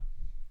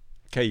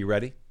Okay, you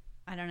ready?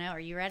 I don't know. Are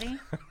you ready?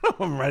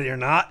 I'm ready or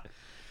not.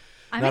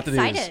 I'm Not the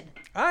excited.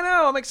 news. I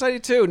know. I'm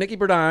excited too. Nikki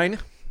Burdine.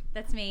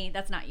 That's me.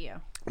 That's not you.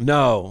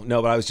 No,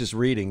 but I was just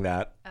reading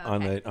that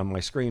Okay. on my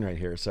screen right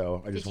here,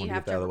 so I just wanted to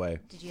get that out of the way.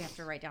 Did you have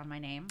to write down my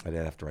name? I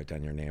did have to write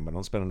down your name. I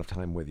don't spend enough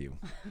time with you.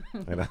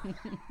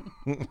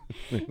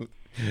 The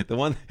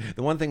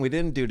one thing we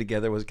didn't do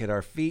together was get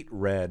our feet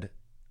read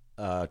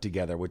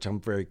together, which I'm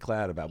very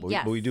glad about. But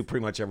Yes. we do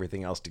pretty much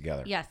everything else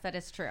together. Yes, that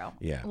is true.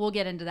 Yeah. We'll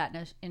get into that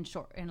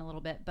in a little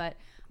bit. But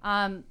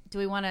do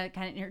we want to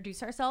kind of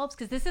introduce ourselves?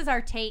 Because this is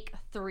our take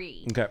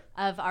 3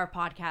 of our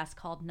podcast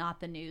called Not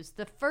the News.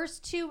 The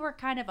first 2 were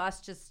kind of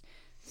us just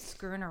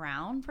screwing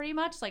around pretty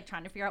much, like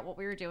trying to figure out what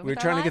we were doing. We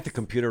were trying to get the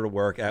computer to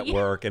work at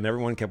work, and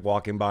everyone kept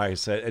walking by and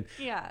said,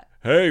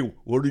 hey,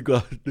 what do you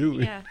got to do?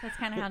 Yeah, that's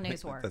kind of how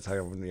news works. That's how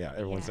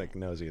everyone's like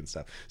nosy and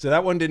stuff. So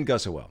that one didn't go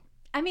so well.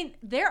 I mean,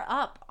 they're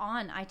up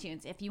on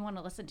iTunes if you want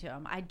to listen to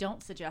them. I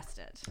don't suggest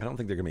it. I don't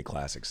think they're going to be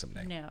classics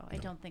someday. No, I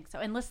don't think so.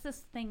 Unless this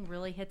thing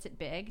really hits it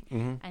big,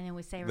 Mm-hmm. and then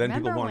we say, Then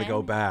remember people want to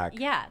go back.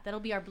 Yeah, that'll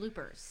be our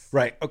bloopers.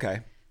 Right, okay.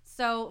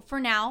 So for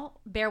now,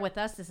 bear with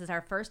us. This is our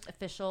first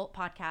official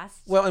podcast.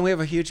 Well, and we have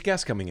a huge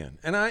guest coming in,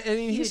 and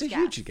he's a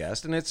Huge huge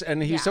guest,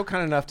 and he's so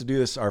kind enough to do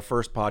this our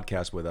first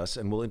podcast with us,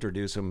 and we'll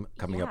introduce him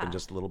coming up in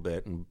just a little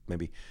bit, and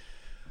maybe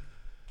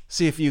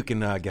see if you can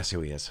guess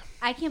who he is.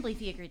 I can't believe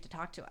he agreed to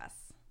talk to us.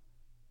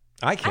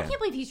 I I can't. can't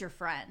believe he's your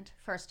friend,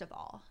 first of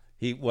all.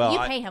 You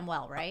pay him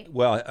well, right?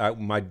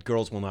 My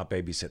girls will not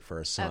babysit for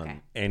his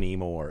son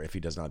anymore if he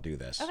does not do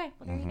this. Okay,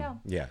 well, there you go.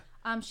 Yeah.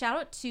 Shout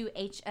out to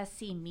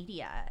HSC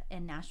Media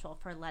in Nashville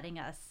for letting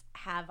us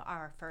have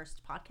our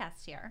first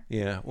podcast here.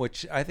 Yeah,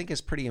 which I think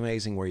is pretty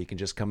amazing, where you can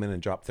just come in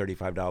and drop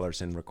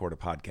 $35 and record a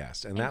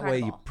podcast. And that way,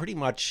 you pretty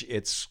much,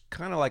 it's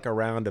kind of like a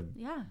round of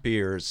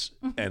beers,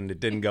 and it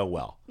didn't go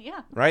well.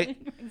 Yeah. Right?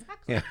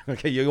 Exactly. Yeah.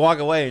 Okay, you walk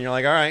away and you're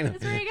like, all right.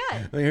 That's very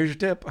good. Well, here's your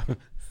tip.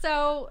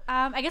 So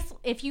I guess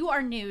if you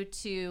are new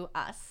to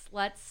us,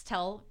 let's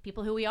tell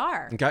people who we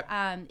are. Okay.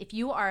 If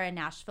you are a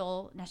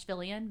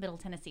Nashvilleian, Middle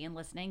Tennessean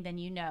listening, then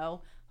you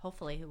know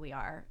hopefully who we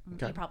are.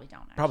 Okay. You probably don't,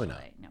 actually. Probably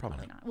not. No,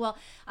 Probably not. Well,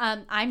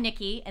 I'm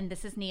Nikki, and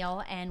this is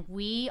Neil, and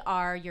we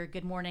are your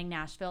Good Morning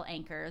Nashville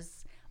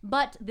anchors.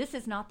 But this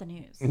is not the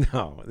news.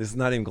 No, this is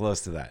not even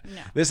close to that.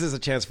 No. This is a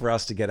chance for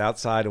us to get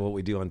outside of what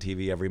we do on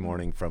TV every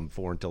morning from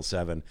 4 until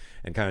 7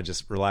 and kind of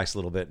just relax a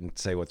little bit and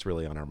say what's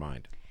really on our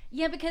mind.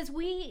 Yeah, because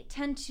we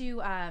tend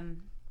to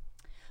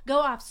go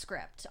off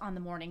script on the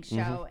morning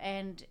show,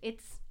 and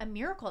it's a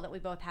miracle that we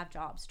both have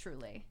jobs,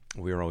 truly.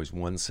 We are always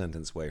one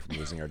sentence away from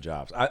losing our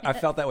jobs. I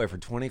felt that way for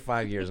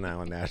 25 years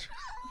now in Nashville.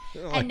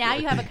 And now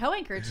you have a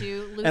co-anchor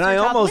to lose and your I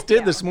job almost with did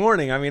you. this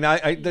morning. I mean,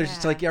 there's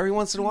just like every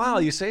once in a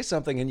while you say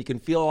something and you can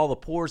feel all the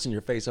pores in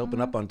your face open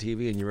up on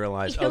TV, and you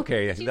realize,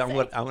 okay, I'm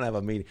gonna have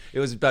a meeting. It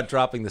was about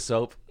dropping the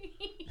soap.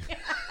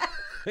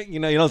 You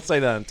don't say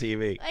that on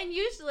TV. And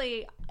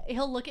usually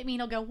he'll look at me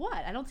and he'll go,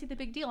 "What? I don't see the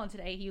big deal." And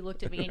today you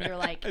looked at me and you're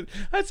like,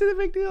 I see the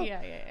big deal.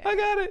 Yeah. I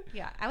got it.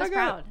 Yeah, I was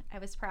proud. I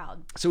was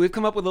proud. So we've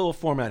come up with a little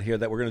format here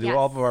that we're going to do Yes.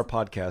 all of our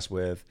podcasts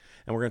with,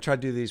 and we're going to try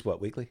to do these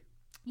weekly.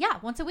 Yeah,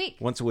 once a week.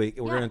 Once a week.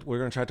 We're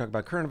gonna try to talk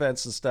about current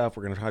events and stuff.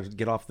 We're gonna try to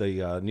get off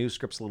the news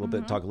scripts a little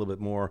bit, talk a little bit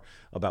more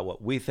about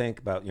what we think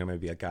about,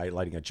 maybe a guy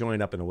lighting a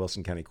joint up in a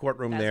Wilson County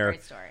courtroom. That's there. a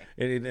great story.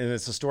 And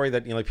it's a story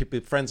that like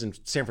people, friends in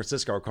San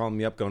Francisco are calling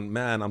me up, going,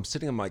 "Man, I'm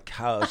sitting on my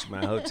couch in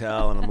my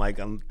hotel, and I'm like,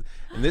 and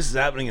this is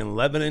happening in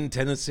Lebanon,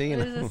 Tennessee."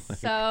 And This is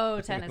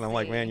so Tennessee. And I'm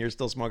like, "Man, you're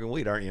still smoking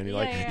weed, aren't you?" And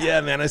you're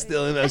Yeah. man, I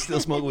still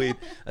smoke weed.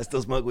 I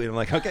still smoke weed. I'm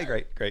like, okay,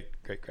 great.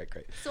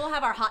 So we'll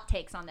have our hot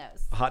takes on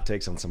those. Hot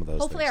takes on some of those.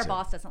 Hopefully things, our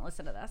boss doesn't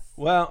listen to this.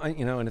 Well,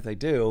 and if they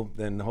do,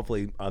 then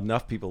hopefully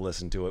enough people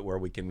listen to it where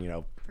we can,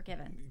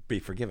 be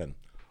forgiven.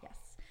 Yes.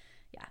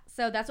 Yeah.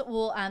 So that's what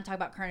we'll talk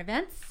about, current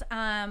events.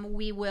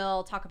 We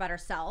will talk about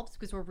ourselves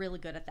because we're really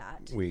good at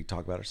that. We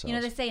talk about ourselves.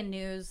 They say in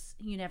news,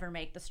 you never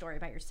make the story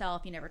about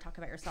yourself. You never talk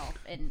about yourself.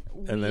 And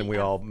then we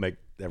all make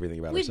everything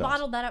about we've ourselves.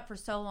 bottled that up for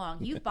so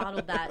long. You've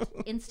bottled that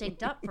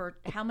instinct up for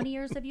how many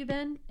years have you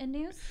been in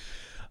news?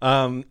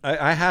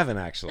 I haven't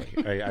actually.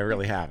 I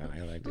really haven't.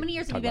 How many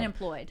years have you been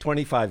employed?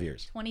 25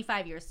 years.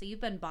 25 years. So you've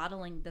been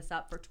bottling this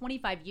up for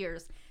 25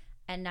 years,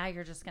 and now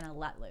you're just going to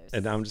let loose.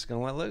 And I'm just going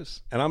to let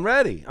loose. And I'm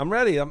ready.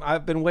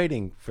 I've been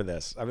waiting for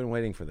this.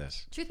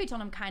 Truth be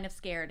told, I'm kind of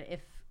scared if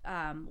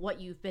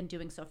what you've been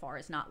doing so far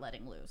is not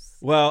letting loose.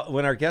 Well,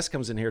 when our guest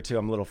comes in here too,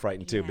 I'm a little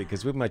frightened too,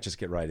 because we might just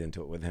get right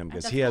into it with him,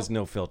 because he has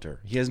no filter.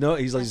 He's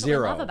like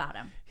zero. What we love about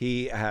him.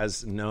 He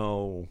has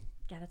no.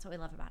 Yeah, that's what we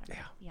love about him.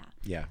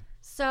 Yeah.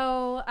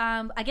 So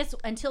I guess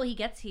until he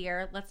gets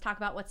here, let's talk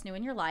about what's new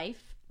in your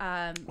life.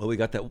 Well, we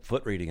got that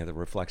foot reading at the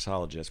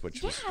reflexologist,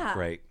 which was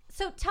great.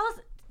 So tell us,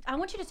 I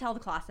want you to tell the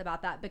class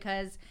about that,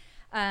 because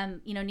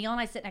Neil and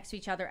I sit next to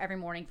each other every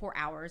morning for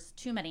hours,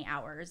 too many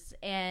hours,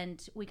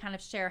 and we kind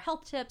of share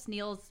health tips.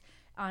 Neil's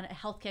on a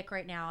health kick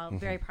right now. I'm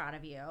very proud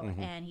of you.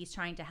 And he's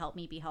trying to help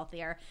me be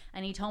healthier.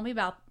 And he told me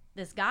about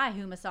this guy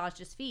who massaged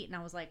his feet, and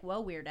I was like,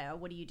 whoa, weirdo,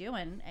 what are you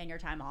doing in your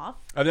time off?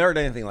 I've never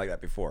done anything like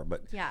that before,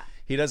 but Yeah.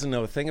 he doesn't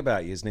know a thing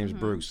about you. His name's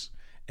Bruce.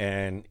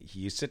 And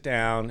you sit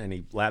down and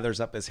he lathers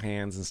up his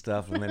hands and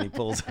stuff, and then he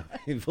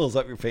pulls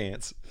up your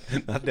pants,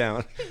 not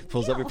down,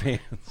 pulls up your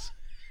pants.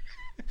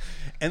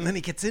 And then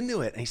he gets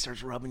into it and he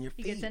starts rubbing your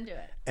feet. He gets into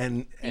it.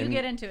 And you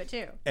get into it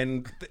too.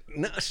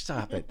 No,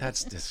 stop it.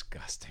 That's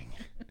disgusting.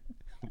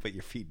 But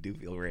your feet do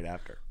feel great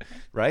after,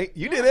 right?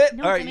 You did it.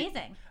 No, All it's right.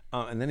 amazing.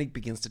 And then he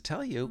begins to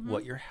tell you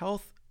what your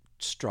health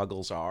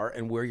struggles are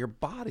and where your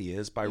body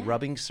is by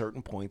rubbing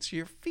certain points of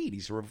your feet.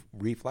 He's a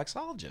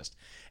reflexologist.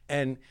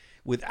 And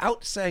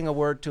without saying a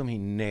word to him, he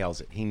nails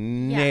it. He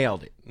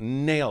nailed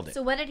it.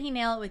 So what did he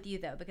nail it with you,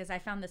 though? Because I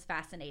found this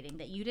fascinating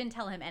that you didn't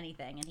tell him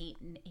anything, and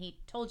he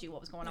told you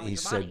what was going on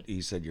with your body.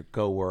 He said, your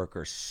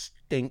coworker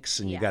stinks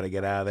and you got to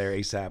get out of there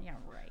ASAP. Yeah,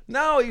 right.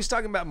 No, he was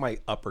talking about my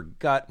upper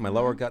gut. My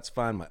lower gut's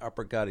fine. My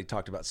upper gut. He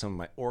talked about some of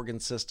my organ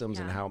systems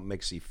and how it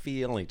makes you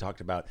feel. And he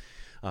talked about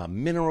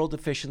mineral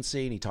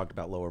deficiency, and he talked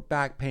about lower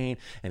back pain.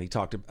 And he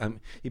talked about,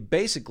 he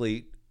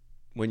basically,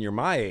 when you're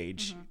my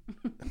age,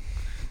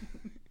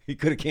 he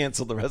could have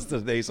canceled the rest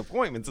of the day's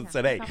appointments and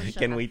said, hey,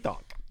 can we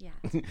talk? Yeah.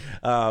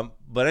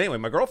 But anyway,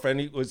 my girlfriend,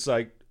 he was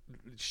like,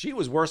 she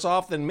was worse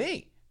off than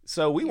me.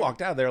 So we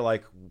walked out there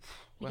like,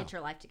 You get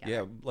your life together.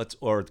 yeah,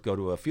 or go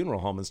to a funeral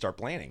home and start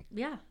planning.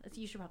 Yeah,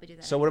 you should probably do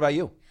that. So what about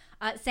you?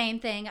 Same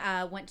thing.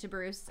 Went to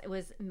Bruce. It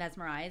was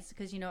mesmerized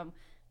because,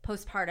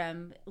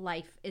 postpartum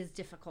life is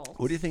difficult.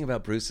 What do you think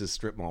about Bruce's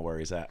strip mall where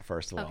he's at,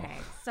 first of all? Okay,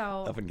 so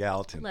Up in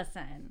Gallatin.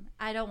 listen,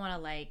 I don't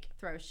want to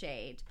throw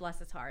shade. Bless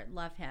his heart.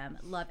 Love him.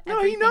 Love No,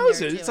 everything he knows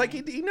they're it. It's like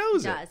doing. he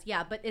knows He it. does,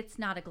 yeah, but it's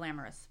not a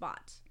glamorous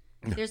spot.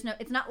 There's no.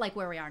 It's not like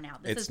where we are now.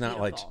 This It's is not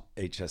like beautiful.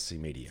 HSC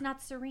Media. It's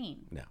not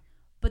serene. No.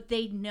 But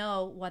they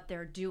know what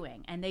they're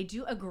doing, and they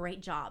do a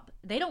great job.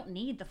 They don't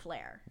need the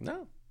flair.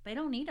 No. They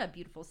don't need a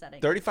beautiful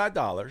setting.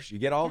 $35. You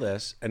get all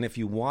this, and if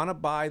you want to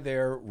buy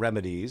their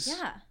remedies,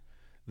 Yeah.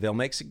 they'll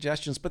make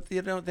suggestions, but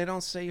they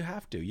don't say you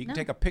have to. You can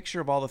take a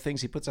picture of all the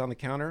things he puts on the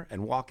counter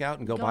and walk out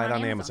and go buy it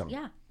on Amazon.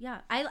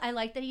 Yeah. I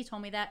like that he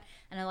told me that,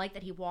 and I like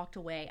that he walked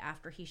away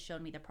after he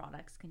showed me the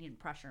products because he didn't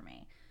pressure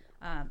me.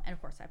 And of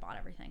course, I bought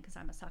everything because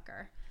I'm a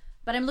sucker.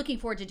 But I'm looking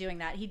forward to doing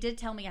that. He did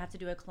tell me I have to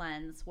do a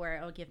cleanse where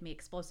it'll give me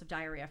explosive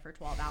diarrhea for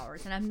 12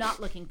 hours, and I'm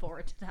not looking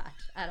forward to that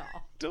at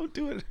all. Don't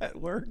do it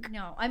at work.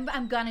 No,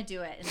 I'm gonna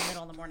do it in the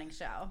middle of the morning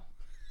show.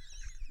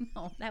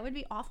 No, that would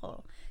be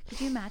awful.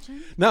 Could you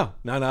imagine? No.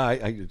 You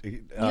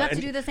have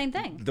to do the same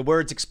thing. The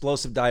words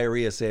explosive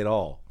diarrhea say it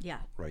all. Yeah.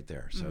 Right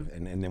there. So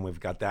and then we've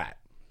got that.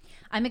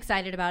 I'm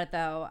excited about it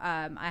though.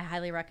 I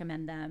highly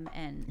recommend them.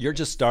 And You're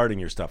just starting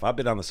your stuff. I've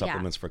been on the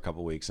supplements for a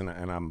couple of weeks, and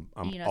I'm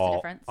You notice the all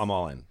difference? I'm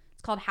all in.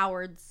 it's called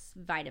Howard's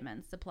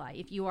Vitamin Supply.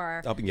 If you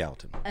are Up in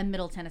Gallatin. a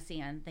Middle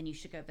Tennessean, then you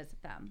should go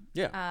visit them.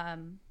 Yeah.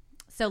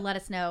 So let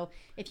us know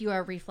if you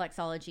are a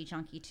reflexology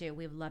junkie too.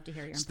 We would love to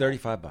hear your It's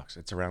input. $35.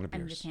 It's a round of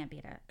And beers. you can't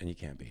beat it. And you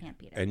can't beat it. Can't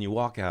beat it. And you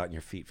walk out and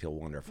your feet feel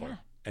wonderful. Yeah.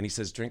 And he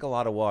says, drink a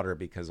lot of water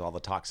because all the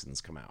toxins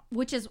come out.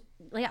 Which is,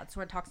 yeah, it's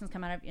where toxins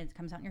come out of. It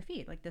comes out in your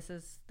feet. Like this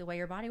is the way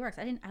your body works.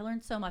 I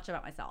learned so much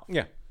about myself.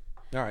 Yeah.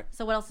 All right.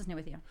 So what else is new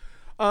with you?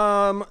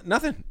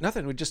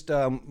 Nothing. We just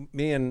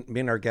me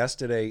and our guest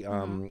did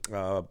a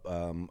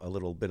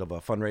little bit of a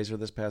fundraiser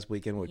this past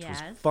weekend, which was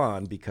Yes.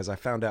 fun because I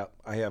found out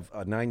I have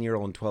a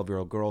 9-year-old and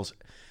 12-year-old girls,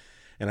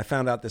 and I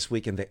found out this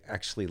weekend they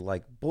actually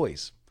like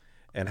boys.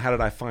 And how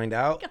did I find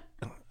out?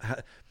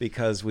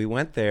 Because we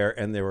went there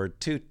and there were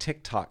 2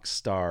 TikTok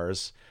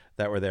stars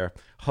that were there,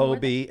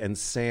 Hobie and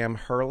Sam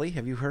Hurley.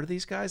 Have you heard of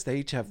these guys? They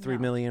each have 3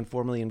 million,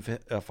 4 million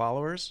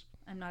followers.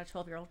 I'm not a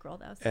 12-year-old girl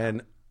though. So.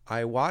 And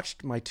I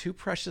watched my 2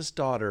 precious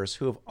daughters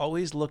who have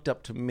always looked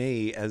up to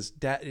me as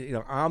dad,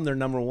 I'm their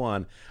number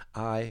one.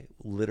 I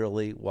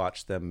literally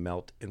watched them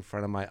melt in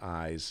front of my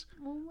eyes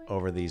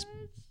over these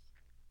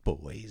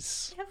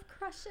boys. They have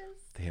crushes.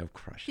 They have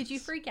crushes. Did you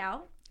freak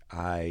out?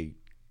 I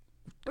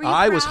Were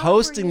you was proud?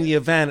 hosting Were the you-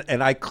 event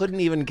and I couldn't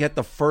even get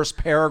the first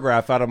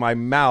paragraph out of my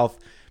mouth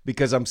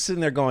because I'm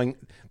sitting there going,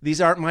 these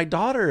aren't my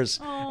daughters.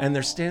 And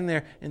they're standing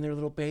there in their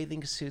little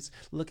bathing suits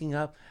looking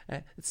up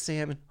at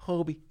Sam and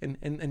Hobie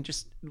and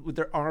just with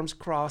their arms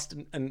crossed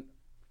and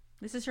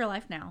This is your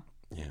life now.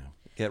 yeah,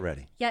 get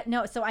ready. Yeah,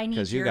 no. So I need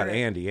Because you got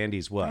Andy.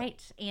 Andy's what?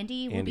 Right,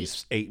 Andy. Will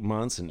Andy's 8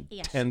 months and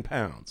Yeah, 10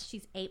 pounds.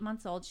 She's 8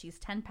 months old. She's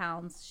 10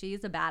 pounds.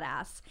 She's a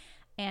badass,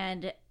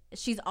 and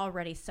she's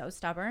already so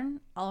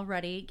stubborn.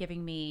 Already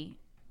giving me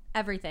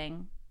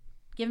everything,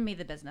 giving me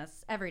the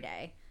business every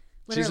day.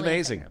 She's Literally and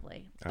amazing.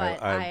 figuratively.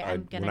 But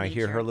I'm gonna when I need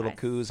hear your her little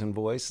advice. coos and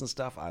voice and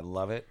stuff, I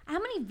love it. How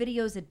many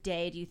videos a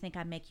day do you think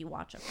I make you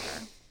watch of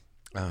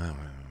her?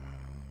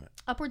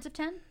 Upwards of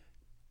 10?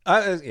 Yeah,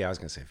 I was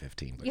going to say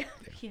 15, but Yeah.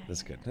 yeah, Yeah,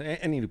 that's yeah, good.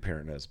 Any new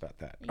parent knows about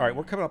that. All right,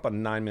 we're coming up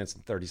on 9 minutes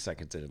and 30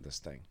 seconds into this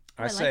thing.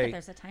 I like that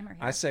there's a timer here.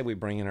 I say we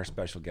bring in our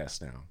special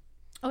guest now.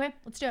 Okay,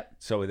 let's do it.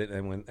 So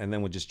and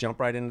then we'll just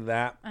jump right into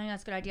that. I think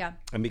that's a good idea.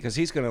 And because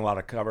he's going to a lot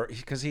of cover,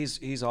 because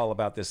he's all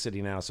about this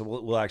city now, so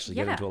we'll actually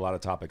get Yeah. into a lot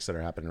of topics that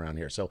are happening around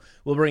here. So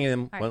we'll bring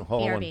him. All right,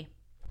 Hold on. BRB.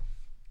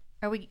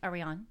 Are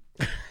we on?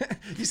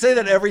 You say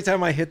that every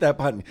time I hit that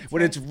button.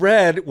 When it's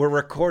red, we're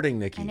recording,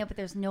 Nikki. I know, but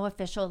there's no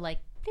official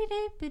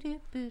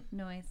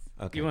noise.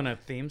 Okay. You want a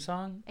theme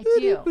song? I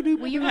do.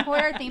 Will you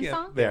record our theme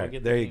song? There,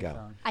 Get there the you theme go.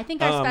 song. I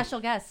think our special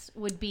guest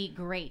would be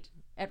great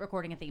at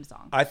recording a theme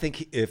song. I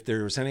think if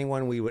there was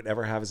anyone we would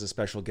ever have as a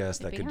special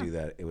guest that It'd could be do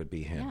him. that, it would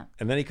be him. Yeah.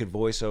 And then he could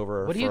voice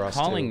over What are for you us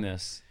calling too.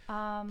 this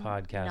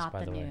podcast, Not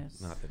by the way?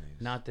 news. Not the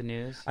news. Not the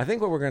news? I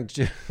think what we're going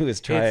to do is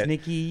try It's it.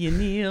 Nikki and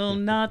Neil,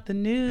 not the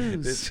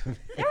news.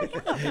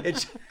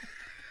 It,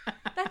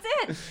 That's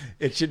it.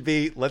 it should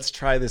be Let's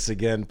Try This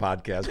Again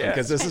podcast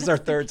because this is our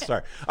third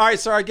start. All right,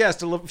 so our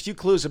guest, a few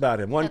clues about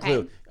him. One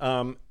Okay.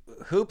 clue.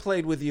 Who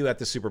played with you at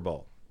the Super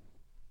Bowl?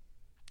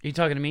 Are you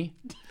talking to me?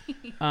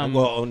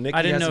 Well, Nikki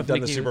I didn't know hasn't if done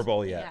the Nikki Super was-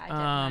 Bowl yet. Yeah,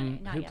 I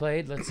did. Not Who yet.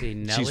 played? Let's see.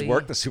 Nelly. She's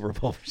worked the Super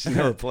Bowl. She's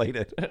never played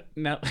it.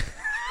 No.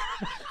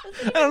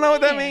 I don't know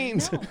what that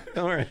means. No.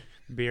 All right.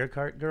 Beer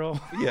cart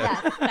girl. Yeah.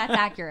 Yes, that's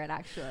accurate,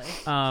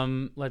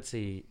 actually. Let's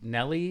see.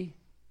 Nelly,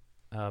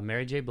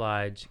 Mary J.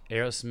 Blige,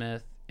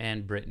 Aerosmith,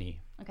 and Britney.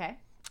 Okay.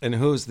 And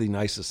who's the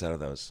nicest out of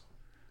those?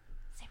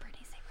 Say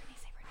Britney, say Britney,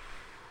 say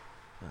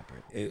Britney. Not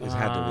Britney. It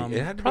had to be.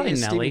 It had to probably be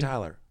Steven Nelly.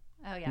 Tyler.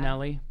 Oh, yeah.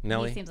 Nelly.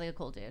 Nelly. He seems like a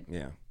cool dude.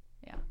 Yeah.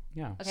 Yeah.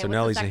 Yeah. Okay, So what's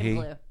Nelly's the a second he?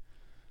 clue?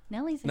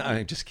 Nelly's a No, he.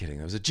 I'm just kidding.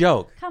 It was a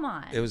joke. Come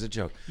on. It was a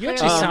joke. You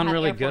actually Clearly sound have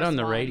really Air good Force on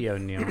the One. radio,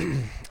 Neil.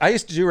 I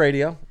used to do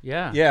radio.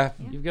 Yeah. Yeah.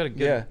 You've got a good.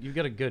 Yeah. You've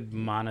got a good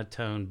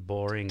monotone,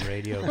 boring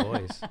radio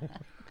voice.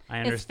 I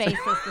His understand. face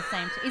is the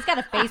same. He's got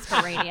a face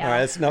for radio. All right,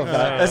 that's enough.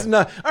 That's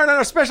enough. All right,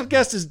 our special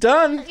guest is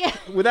done. Yeah.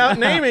 Without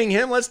naming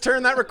him, let's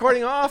turn that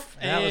recording off.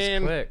 That was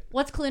and- quick.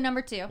 What's clue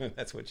number 2?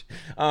 That's which.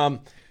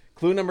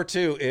 Clue number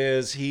 2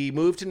 is he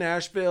moved to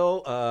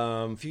Nashville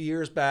a few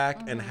years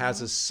back and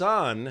has a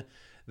son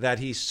that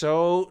he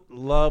so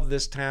loved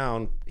this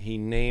town, he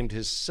named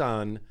his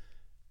son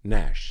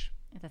Nash.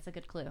 That's a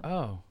good clue.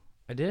 Oh,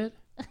 I did.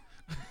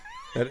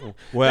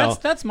 Well,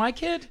 That's my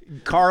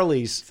kid.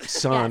 Carly's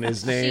son Yes,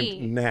 is named she-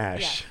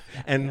 Nash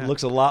and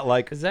looks a lot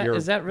like Is that your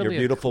really a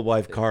beautiful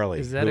wife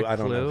Carly. is that who a I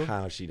don't know clue?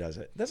 how she does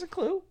it. That's a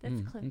clue.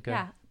 That's a clue. okay.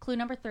 Yeah. Clue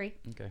number 3.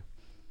 Okay.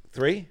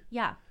 3.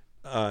 Yeah.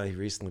 He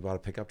recently bought a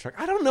pickup truck.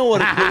 I don't know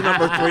what a clue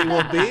number 3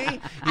 will be.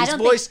 He's don't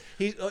voiced.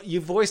 You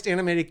voiced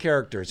animated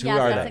characters. Who Yes,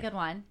 are that's they? a good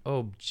one.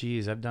 Oh,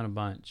 geez, I've done a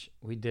bunch.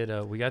 We did.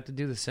 We got to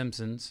do The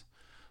Simpsons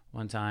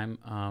one time.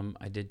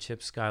 I did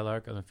Chip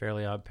Skylark on The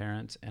Fairly Odd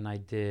Parents, and I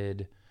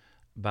did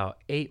about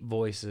 8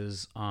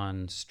 voices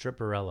on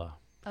Stripperella.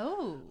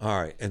 Oh.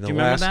 All right, and the Do you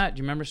remember last that? Do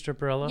you remember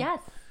Stripperella? Yes.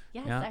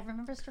 Yes, Yeah. I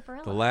remember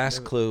Stripperella. the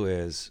last clue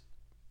is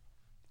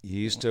you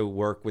used to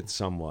work with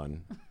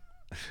someone,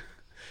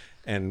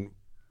 and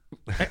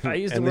I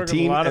used to and work with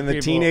a lot of the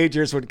people.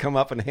 teenagers would come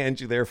up and hand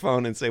you their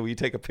phone and say, "Will you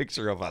take a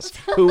picture of us?"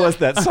 Who was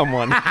that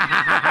someone?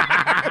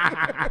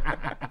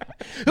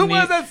 Who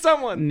was that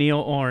someone? Neil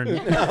Orn.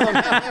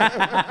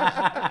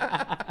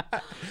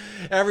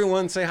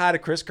 Everyone say hi to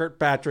Chris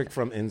Kirkpatrick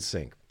from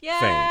NSYNC Yeah.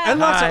 fame and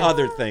lots of Hi.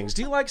 other things.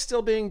 Do you like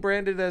still being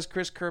branded as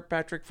Chris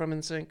Kirkpatrick from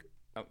NSYNC?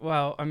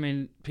 Well, I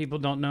mean, people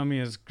don't know me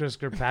as Chris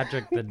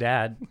Kirkpatrick, the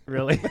dad,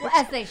 really. Well,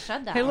 as they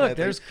should, though. Hey, look,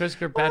 there's Chris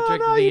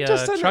Kirkpatrick, Oh, no, you the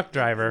just said truck it.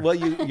 driver. Well,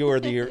 you were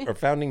a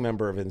founding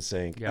member of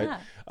NSYNC. Yeah.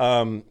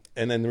 And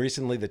then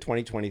recently the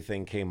 2020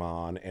 thing came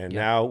on, and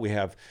now we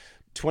have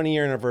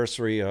 20-year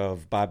anniversary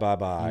of Bye Bye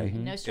Bye.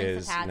 No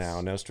Strings is Attached.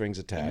 now No Strings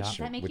Attached, Does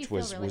that make which you feel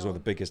was really one of the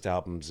old? biggest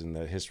albums in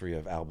the history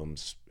of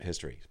albums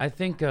history. I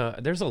think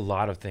there's a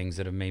lot of things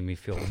that have made me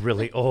feel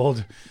really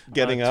old.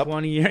 Getting up?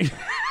 20 years.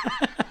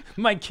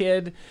 My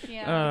kid.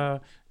 Yeah.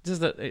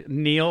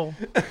 Neil.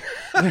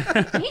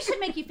 He should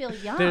make you feel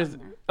young.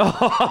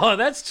 Oh,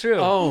 that's true.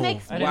 Oh,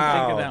 makes me- I didn't wow,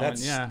 think of that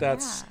that's one. Yeah.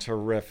 that's Yeah.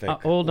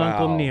 terrific. Old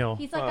Uncle Wow. Neil.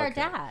 He's like our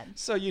dad.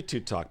 So you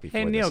two talk before.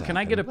 Hey this Neil, can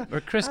I get happened. or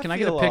Chris? I Can I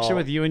get a feel picture all-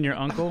 with you and your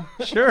uncle?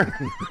 Sure.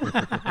 Wait,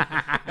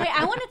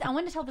 I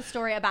want to tell the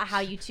story about how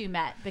you two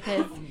met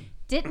because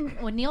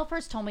when Neil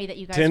first told me that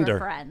you guys Tinder. were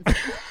friends,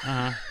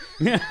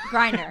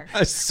 Grindr,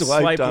 I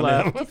swiped Swipe on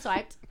left. him. you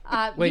swiped.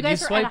 Wait, you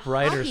guys you were at a swipe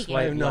right or hockey swipe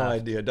I have game. no left.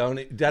 idea.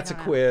 Don't. That's a don't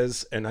know.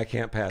 quiz, and I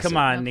can't pass Come it.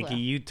 on, No Nikki. clue.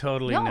 You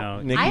totally No,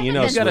 know. Nikki, I you haven't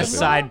know been You got a Swiffer.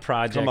 side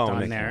project Come on, on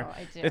Nikki. there. Oh,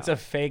 I do. It's a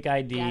fake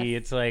ID. Yes.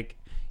 It's like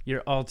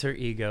your alter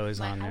ego is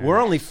on there. We're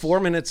only 4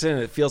 minutes in.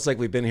 It feels like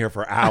we've been here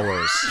for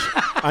hours.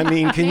 I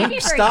mean, can Maybe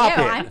you for stop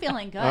you, it? I'm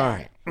feeling good. All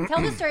right.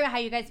 Tell the story about how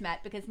you guys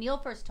met because Neil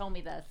first told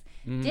me this.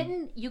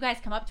 Didn't you guys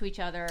come up to each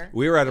other?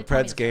 We were at a You told me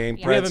Preds this. game.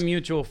 Yeah. We have Preds- a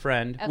mutual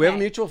friend. Okay. We have a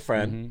mutual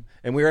friend,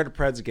 and we were at a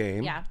Preds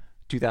game. Yeah.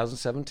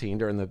 2017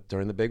 during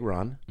the big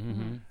run,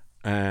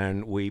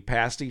 and we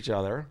passed each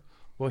other.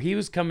 Well, he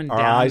was coming Our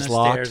down eyes the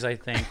locked. stairs, I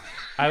think.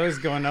 I was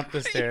going up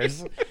the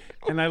stairs,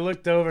 and I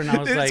looked over and I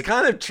was It's like,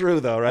 kind of true,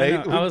 though,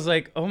 right? I was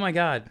like, oh my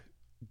God,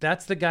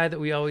 that's the guy that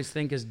we always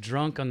think is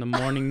drunk on the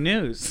morning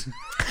news.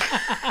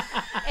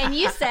 And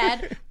you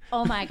said,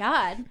 "Oh my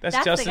God, that's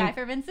the Justin. guy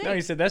for Vince." No,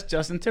 he said that's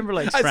Justin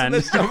Timberlake's I friend.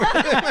 said,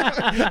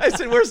 I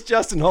said, "Where's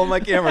Justin? Hold my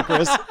camera,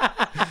 Chris."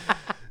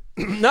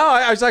 No,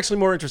 I was actually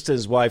more interested in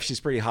his wife. She's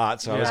pretty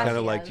hot, so I was Yeah, kind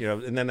of she like,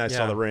 is. And then I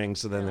saw Yeah. the ring,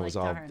 so then You're it was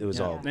like, all, darn. it was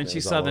Yeah. all. Then it she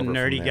was saw all the over from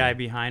nerdy there. guy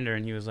behind her,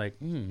 and he was like,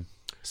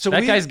 So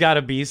that guy's got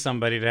to be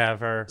somebody to have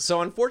her.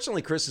 So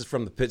unfortunately, Chris is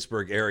from the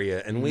Pittsburgh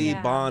area, and we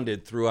Yeah.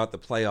 bonded throughout the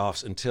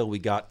playoffs until we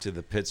got to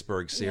the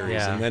Pittsburgh series,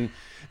 Yeah. and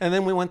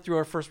then we went through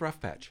our first rough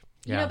patch.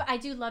 You know, but I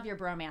do love your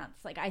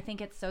bromance. Like, I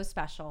think it's so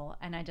special,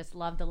 and I just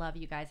love the love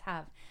you guys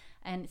have.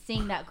 And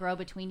seeing that grow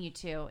between you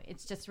two,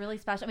 it's just really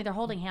special. I mean, they're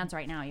holding hands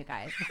right now, you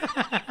guys.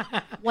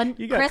 When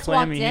You got Chris walked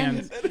clammy in,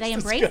 hands. they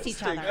embraced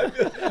each other.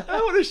 I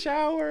want to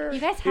shower. You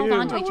guys held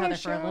on to I each wanna other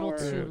for a little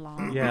shower. too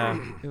long. Yeah,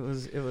 it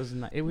was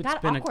not. It's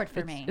Got been awkward for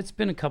it's, me. It's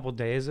been a couple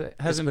days. It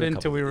hasn't been a been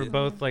couple till we were days.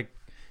 both like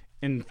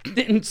in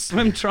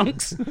swim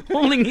trunks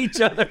holding each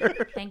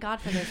other. Thank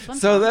God for this swim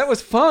So trunks. that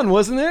was fun,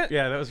 wasn't it?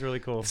 Yeah, that was really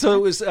cool. So it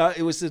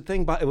was the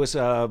thing. It was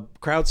crowd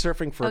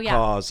surfing for a yeah.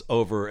 cause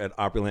over at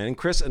Opryland, and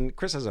Chris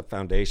has a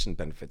foundation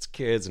benefits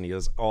kids, and he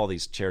does all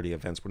these charity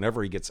events.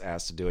 Whenever he gets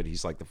asked to do it,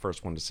 he's like the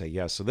first one to say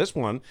yes. So this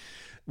one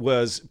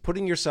was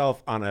putting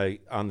yourself on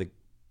the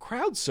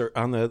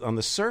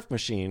surf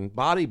machine,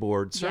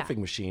 bodyboard surfing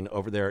machine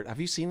over there. Have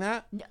you seen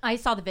that? I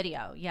saw the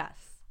video. Yes,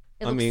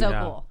 it looks mean, so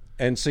yeah. cool.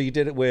 And so you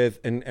did it with,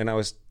 and I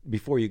was,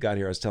 before you got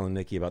here, I was telling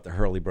Nikki about the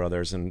Hurley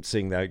brothers and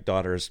seeing that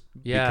daughters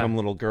Yeah. become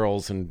little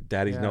girls and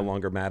daddy Yeah. no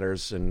longer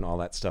matters and all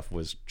that stuff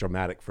was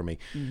dramatic for me.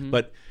 Mm-hmm.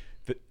 But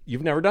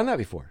you've never done that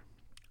before.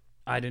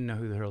 I didn't know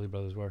who the Hurley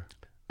brothers were.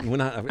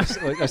 When I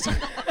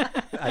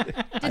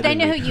Did they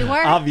know who you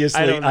were?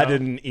 Obviously, I don't know. I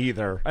didn't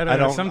either. I don't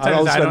know.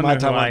 Sometimes I spend don't my know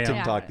time who I on am.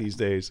 TikTok Yeah. these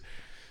days.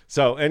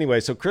 So anyway,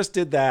 so Chris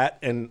did that,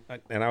 and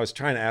I was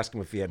trying to ask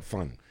him if he had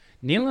fun.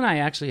 Neil and I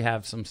actually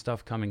have some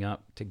stuff coming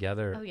up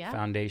together, Oh, yeah?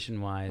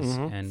 foundation wise,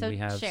 Mm-hmm. and So we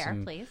have share,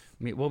 some. please.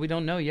 Well, we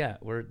don't know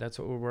yet. That's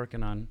what we're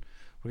working on.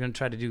 We're gonna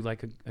try to do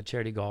like a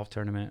charity golf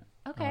tournament.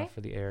 Okay.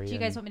 For the area. Do you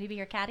guys and want me to be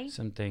your caddy?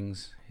 some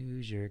things?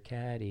 Who's your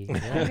caddy? I'm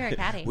Yeah. your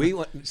caddy.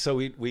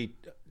 We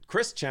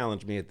Chris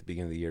challenged me at the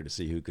beginning of the year to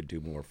see who could do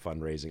more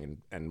fundraising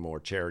and more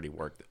charity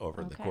work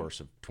over the Okay. course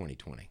of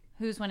 2020.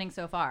 Who's winning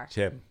so far?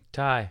 Tim,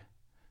 Tie.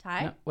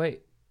 Ty? No,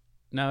 wait.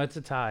 No, it's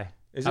a tie.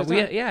 Is it a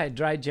tie? Yeah,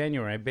 dry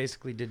January. I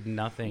basically did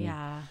nothing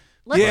Yeah.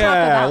 let's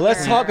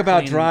your- talk about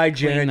Clean- dry clean the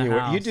January. You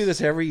house. do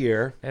this every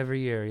year. every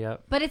year.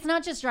 Yep. But it's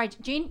not just dry.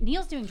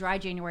 Neil's doing dry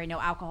January,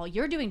 no alcohol.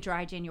 You're doing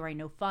dry January,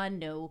 no fun,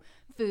 no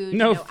food,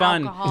 No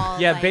fun. alcohol.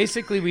 Yeah, like-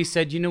 basically we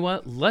said, you know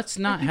what? Let's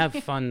not have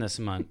fun this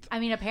month. I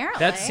mean, apparently.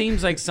 That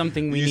seems like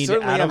something we You need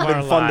certainly out of haven't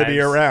our been fun lives. to be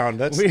around.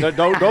 That's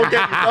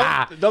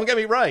don't get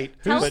me right.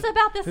 Tell us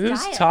about this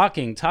Who's diet.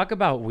 talking? Talk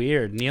about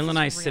weird. Neil and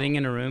I is real. sitting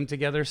in a room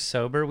together,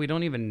 sober. We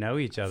don't even know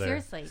each other.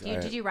 Seriously.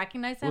 Did you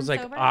recognize It him was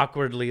like sober?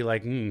 awkwardly,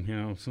 like,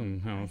 If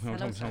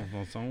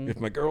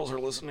my girls are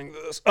listening to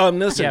this,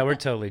 listen. yeah, we're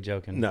totally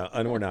joking. No,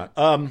 we're not.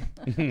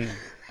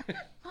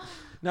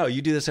 No,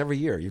 you do this every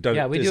year. You've done.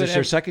 Yeah, we is do this it your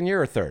every- second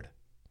year or third?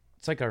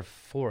 It's like our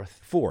fourth.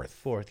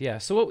 Fourth. Yeah.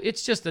 So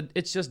it's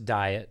just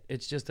diet.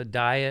 It's just a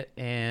diet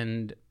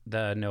and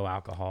the no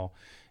alcohol.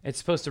 It's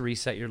supposed to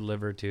reset your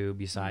liver too,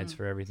 besides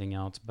for everything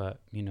else. But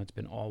it's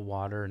been all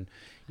water, and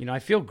I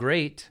feel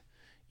great.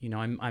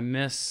 I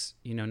miss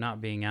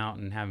not being out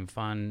and having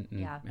fun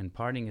and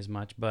partying as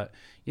much. But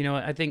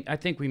I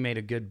think we made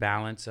a good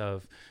balance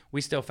of.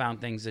 We still found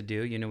things to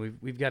do.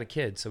 We've got a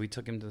kid, so we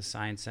took him to the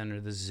science center,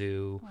 the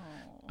zoo,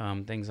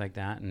 things like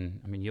that.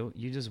 And I mean,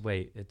 you just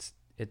wait. It's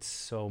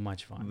so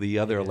much fun. The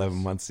other It 11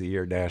 is. months a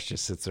year, Dash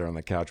just sits there on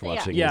the couch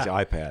watching Yeah. his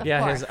iPad.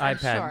 Yeah, Of his course, I'm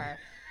iPad.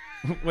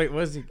 sure. Wait,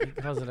 what is he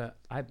calls it a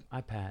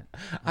iPad?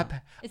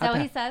 iPad. Is that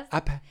what he says?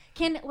 iPad.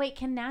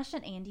 Can Nash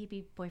and Andy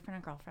be boyfriend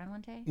and girlfriend one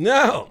day?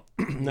 No,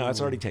 no,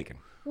 it's already taken.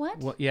 What?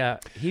 Well, yeah,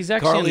 he's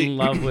actually in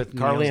love with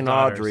Carly Neil's and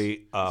daughters.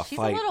 Audrey She's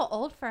fight. a little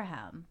old for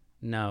him.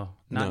 No,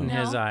 not in No.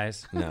 his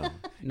eyes. No,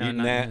 No, You-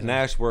 not in his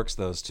Nash works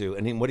those two,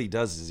 and what he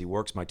does is he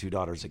works my two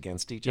daughters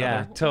against each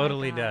Yeah, other.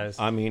 totally God. does.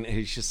 I mean,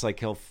 he's just like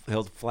he'll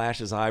flash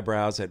his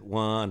eyebrows at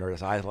one or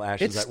his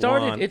eyelashes It at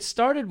one.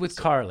 started with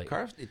Carly.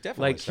 It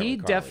definitely Like started he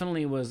with Carly.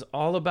 definitely was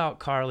all about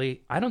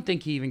Carly. I don't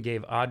think he even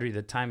gave Audrey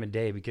the time of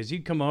day, because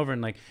you'd come over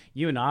and like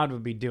you and Aud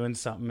would be doing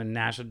something and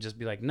Nash would just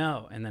be like,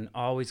 no, and then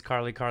always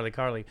Carly.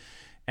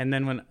 And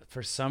then when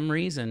for some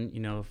reason,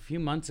 a few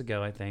months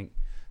ago, I think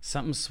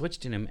something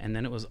switched in him, and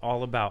then it was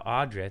all about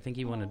Audrey. I think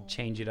he wanted to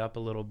change it up a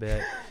little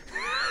bit.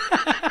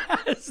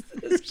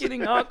 It's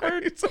getting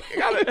awkward. So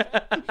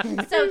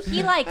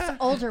he likes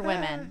older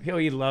women,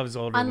 He loves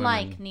older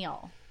unlike women.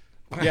 Neil.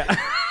 Yeah.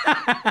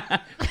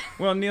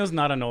 Well, Neil's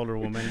not an older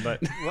woman,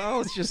 but Well,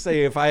 let's just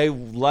say if I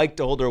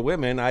liked older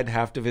women, I'd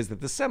have to visit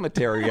the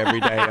cemetery every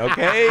day.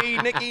 Okay,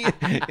 Nikki,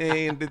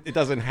 and it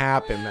doesn't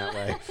happen that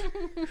way.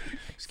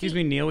 excuse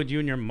me, Neil, would you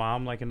and your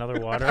mom like another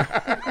water?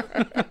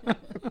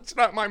 It's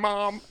not my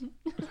mom.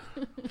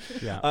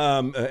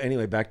 Yeah.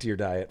 Anyway, back to your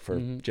diet for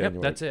January.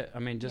 Yep, that's it. I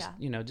mean,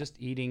 just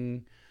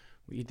eating.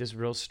 We eat this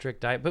real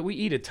strict diet, but we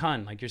eat a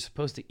ton. Like you're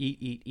supposed to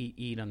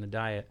eat on the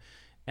diet.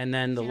 And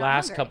then the You're not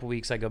last hungry. couple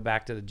weeks, I go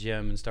back to the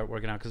gym and start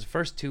working out. Because the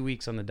first 2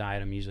 weeks on the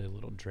diet, I'm usually a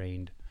little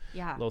drained,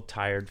 Yeah. a little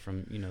tired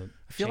from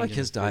I feel like changing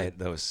his the food. diet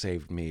though has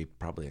saved me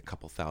probably a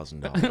couple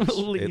 $1,000 At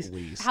least. at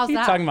least. How's What are you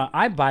that? talking about?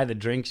 I buy the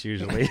drinks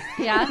usually.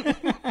 Yeah.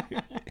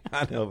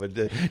 I know, but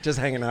just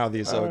hanging out with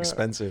you is so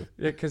expensive.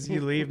 Yeah, because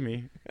you leave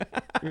me.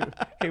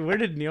 Hey, where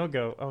did Neil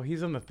go? Oh,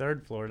 he's on the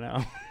 3rd floor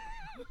now.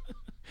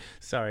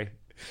 Sorry,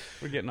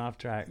 we're getting off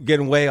track.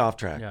 Getting way off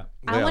track. Yeah.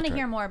 I want to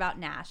hear more about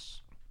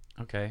Nash.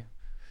 Okay.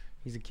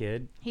 He's a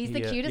kid. He's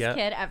the cutest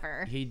kid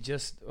ever. He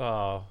just you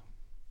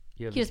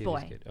have Cutest the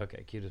boy. Kid.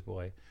 Okay, cutest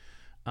boy.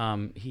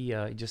 He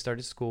just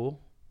started school,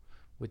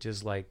 which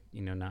is like,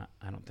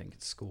 I don't think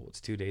it's school. It's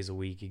 2 days a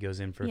week. He goes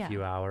in for a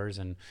few hours,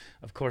 and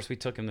of course we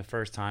took him the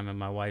first time, and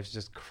my wife's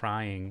just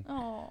crying.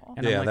 Oh.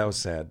 And I'm like, that was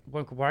sad.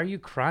 Why are you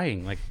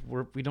crying? Like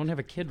we don't have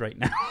a kid right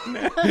now.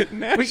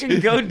 We can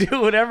go do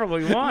whatever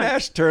we want.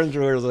 Nash turns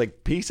to her and is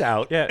like, "Peace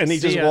out," Yeah, and he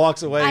see just ya.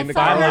 walks away. I And the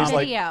saw car's that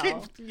like,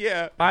 video.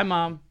 "Yeah." Bye,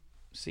 Mom.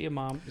 See you,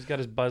 Mom. He's got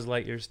his Buzz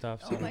Lightyear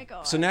stuff. So. Oh my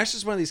god. So Nash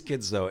is one of these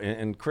kids, though,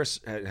 and Chris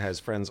has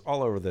friends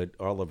all over the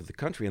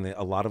country, and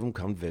a lot of them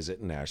come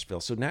visit in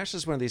Nashville. So Nash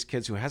is one of these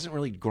kids who hasn't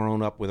really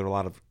grown up with a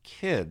lot of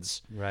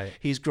kids. Right.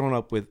 He's grown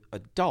up with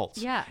adults.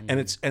 Yeah.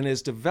 And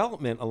his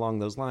development along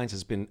those lines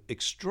has been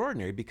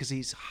extraordinary because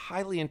he's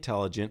highly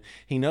intelligent.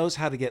 He knows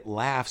how to get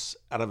laughs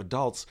out of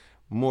adults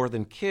more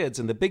than kids.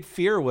 And the big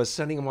fear was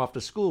sending him off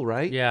to school,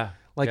 right? Yeah.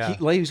 Like yeah.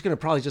 he was going to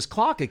probably just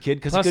clock a kid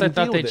because he Plus, I couldn't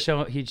thought deal with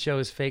it. he'd show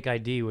his fake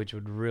ID, which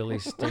would really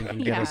stink and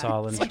get Yeah. us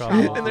all in It's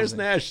trouble. And there's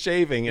Nash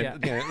shaving.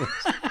 And,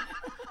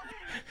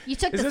 You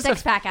took Is the this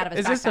six pack out of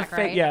his Is this a backpack, fake?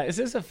 right? Yeah. Is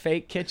this a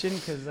fake kitchen?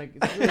 Because like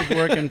it's really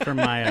working for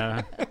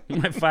my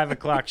my 5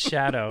 o'clock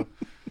shadow.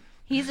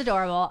 He's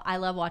adorable. I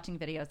love watching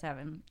videos of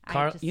him.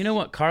 You know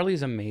what?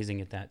 Carly's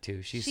amazing at that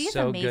too. She's She's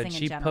so amazing good. in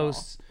She general.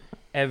 posts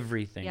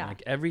everything. Yeah.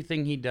 Like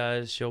everything he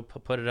does, she'll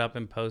put it up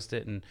and post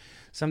it. And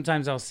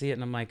sometimes I'll see it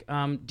and I'm like,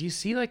 do you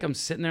see like I'm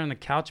sitting there on the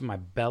couch and my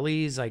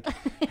belly's like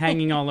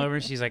hanging all over?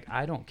 And she's like,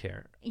 I don't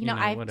care. You know,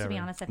 to whatever. be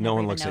honest, I've No never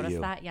one even looks at noticed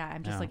you. that. Yeah,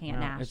 I'm just No, looking at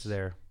no, Nash. It's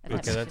there.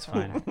 That's Okay, that's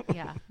fine.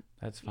 Yeah.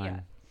 That's fine. Yeah.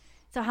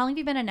 So how long have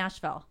you been in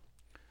Nashville?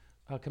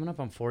 Coming up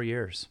on 4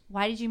 years.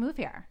 Why did you move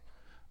here?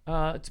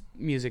 It's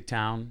music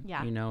town.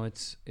 Yeah.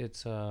 It's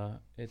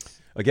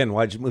Again,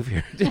 why'd you move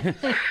here?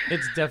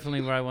 it's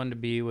definitely where I wanted to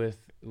be with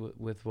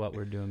what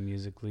we're doing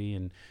musically,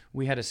 and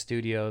we had a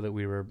studio that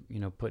we were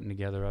putting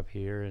together up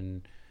here,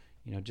 and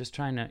just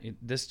trying to.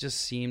 This just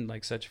seemed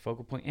like such a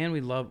focal point, and we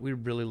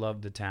really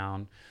loved the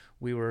town.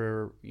 We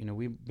were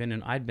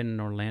I'd been in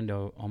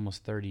Orlando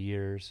almost 30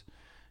 years,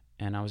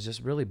 and I was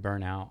just really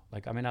burnt out.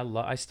 Like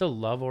I still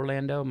love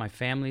Orlando. My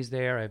family's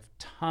there. I have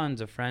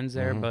tons of friends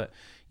there, but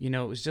it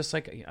was just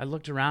like I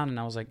looked around and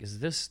I was like, is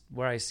this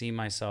where I see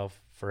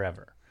myself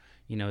forever?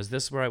 Is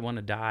this where I want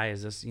to die?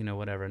 Is this,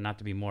 whatever, not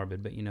to be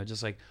morbid, but,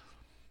 just like,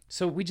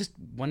 so we just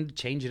wanted to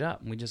change it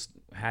up. And we just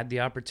had the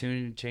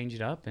opportunity to change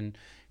it up and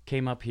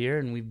came up here,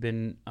 and we've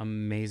been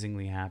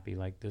amazingly happy.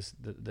 Like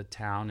the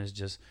town is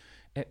just,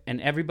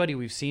 and everybody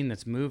we've seen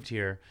that's moved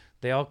here,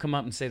 they all come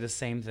up and say the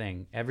same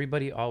thing.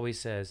 Everybody always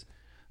says,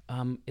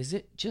 is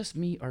it just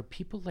me? Are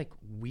people like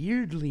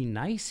weirdly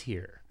nice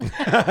here?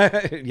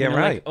 Yeah,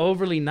 right. Like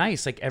overly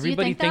nice. Like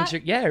everybody think thinks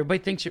that? everybody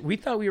thinks we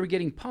thought we were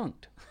getting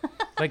punked.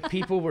 Like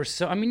people were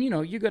so,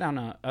 you go down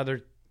to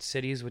other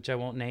cities, which I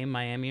won't name,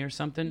 Miami or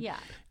something. Yeah.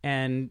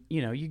 And,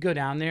 you go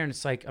down there and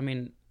it's like,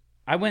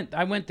 I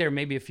went there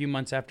maybe a few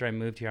months after I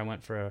moved here. I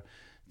went for a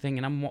thing,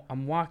 and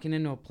I'm walking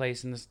into a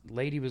place, and this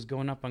lady was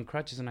going up on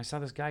crutches, and I saw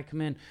this guy come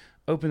in,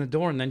 open the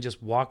door, and then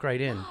just walk right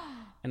in.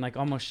 And like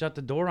almost shut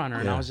the door on her,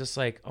 and I was just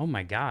like, "Oh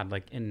my God!"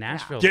 Like in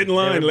Nashville, Get in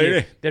line,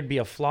 lady. There'd be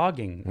a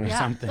flogging or Yeah,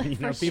 something.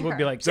 for People would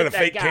be sure. like, Is that "Get a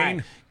fake guy.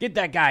 cane?" Get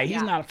that guy. He's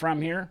Yeah. not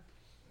from here."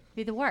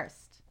 Be the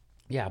worst.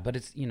 Yeah, but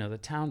it's the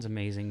town's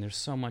amazing. There's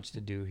so much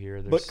to do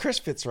here. But Chris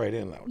fits right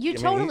in, though. You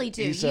totally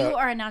do. he's, You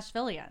are a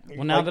Nashvilleian.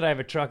 well, now that I have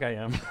a truck, I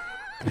am.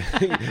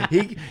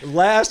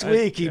 Last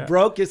week he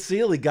broke his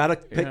seal. He got a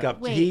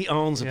pickup. Wait. He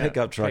owns a Yeah,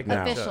 pickup truck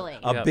pickup now. Officially.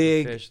 A Yep,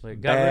 big, officially.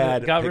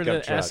 bad got rid of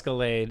pickup the truck.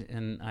 Escalade,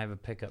 and I have a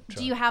pickup truck.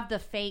 Do you have the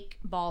fake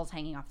balls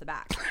hanging off the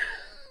back?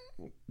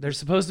 They're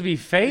supposed to be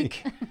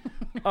fake.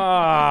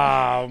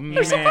 Oh man,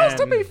 they're supposed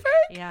to be fake.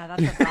 Yeah,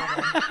 that's a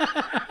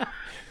problem.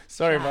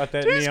 Sorry about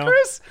that, Jeez, Neil.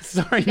 Chris.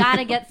 Sorry,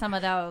 Gotta get some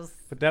of those.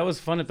 but that was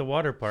fun at the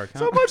water park. Huh?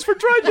 So much for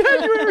dry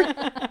January.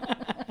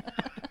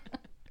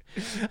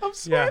 I'm yeah,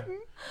 sweating.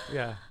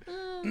 yeah.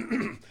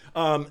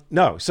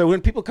 No. So when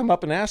people come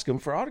up and ask him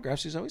for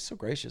autographs, he's always so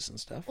gracious and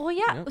stuff. Well,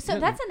 yeah. So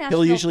that's a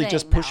Nashville He'll usually thing,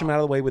 just push though. him out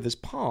of the way with his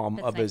palm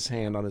That's of nice. his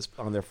hand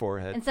on their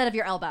forehead. Instead of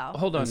your elbow.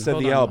 Hold on, Instead of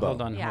hold the on, elbow.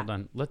 hold on, Yeah. hold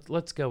on.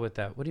 Let's go with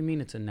that. What do you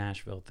mean it's a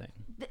Nashville thing?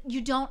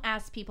 You don't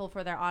ask people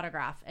for their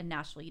autograph in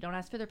Nashville. You don't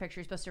ask for their picture.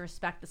 You're supposed to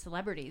respect the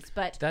celebrities.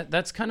 But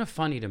That's kind of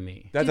funny to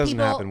me. That Do doesn't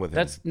people- happen with him.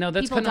 That's people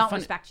kind don't of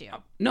funny. respect you.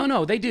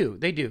 No, they do.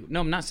 They do.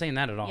 No, I'm not saying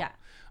that at all. Yeah.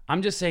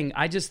 I'm just saying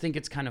I just think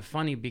it's kind of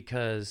funny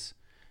because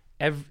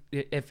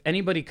if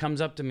anybody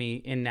comes up to me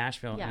in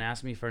Nashville Yeah. and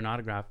asks me for an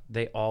autograph,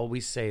 they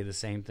always say the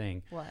same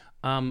thing. What?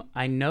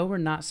 I know we're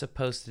not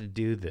supposed to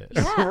do this,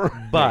 Yeah.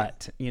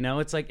 but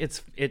it's like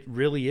it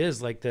really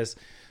is like this.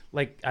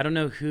 Like I don't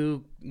know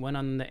who went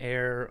on the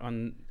air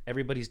on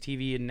everybody's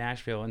TV in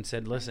Nashville and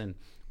said, "Listen,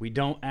 we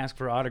don't ask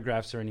for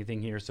autographs or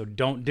anything here, so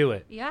don't do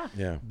it." Yeah.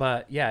 yeah.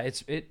 But yeah,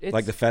 it's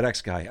Like the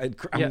FedEx guy.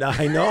 Yeah.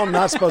 I know I'm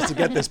not supposed to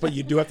get this, but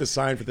you do have to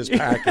sign for this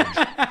package.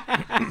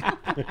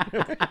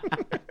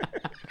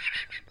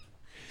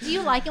 Do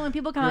you like it when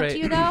people come up to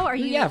you though? Are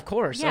you? Yeah, of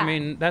course. Yeah. I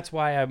mean, that's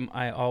why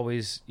I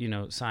always,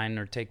 sign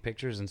or take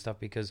pictures and stuff,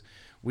 because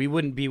we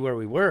wouldn't be where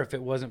we were if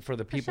it wasn't for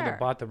the people sure. that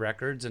bought the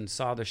records and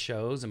saw the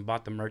shows and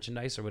bought the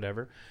merchandise or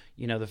whatever.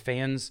 The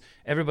fans,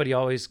 everybody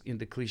always,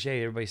 the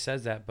cliche, everybody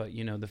says that, but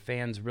the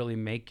fans really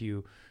make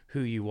you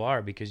who you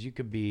are, because you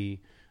could be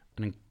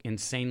an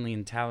insanely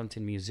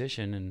talented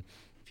musician, and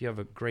if you have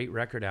a great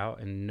record out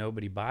and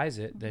nobody buys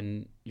it,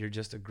 then you're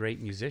just a great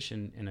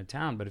musician in a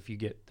town. But if you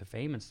get the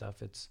fame and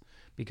stuff, it's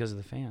because of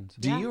the fans.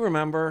 Do you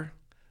remember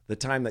the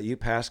time that you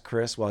passed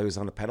Chris while he was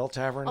on the Pedal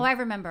Tavern? Oh, I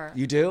remember.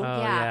 You do? Oh,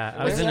 yeah.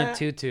 I was in a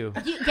tutu.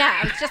 I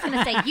was just going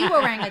to say, you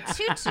were wearing a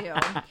tutu,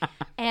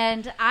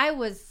 and I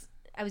was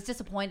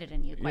disappointed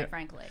in you, quite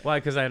frankly. Why?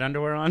 Because I had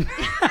underwear on?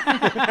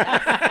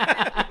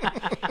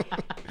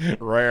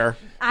 Rare.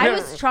 I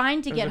was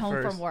trying to get home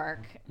first. from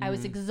work. I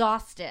was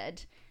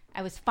exhausted.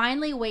 I was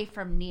finally away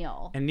from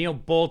Neil. And Neil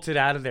bolted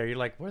out of there. You're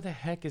like, where the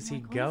heck is he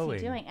What going?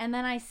 is he doing? And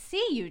then I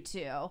see you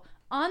two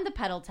on the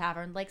Pedal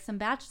Tavern like some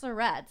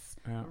bachelorettes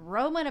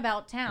roaming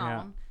about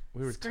town,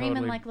 We were screaming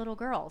totally like little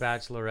girls.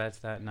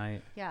 bachelorettes that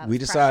night. Yeah, it We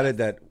was decided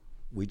precious. that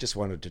we just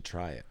wanted to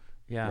try it.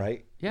 Yeah.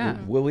 Right? Yeah.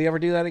 Will we ever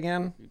do that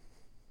again?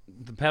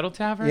 The Pedal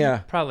Tavern? Yeah.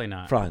 Probably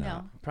not. Probably No.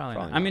 not. Probably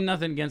Probably not. I mean,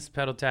 nothing against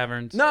Pedal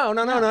Taverns. No.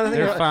 Nothing.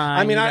 They're fine.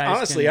 I mean, You I, guys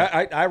honestly,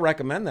 can- I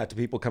recommend that to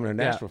people coming to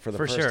Nashville for the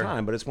for first sure.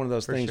 time. But it's one of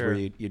those For things sure. where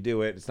you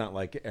do it. It's not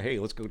like, hey,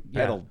 let's go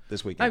pedal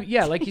this weekend.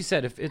 Yeah, like you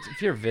said,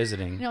 if you're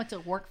visiting, You know, it's to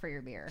work for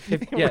your beer.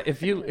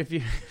 if you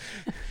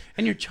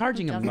and you're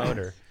charging a doesn't?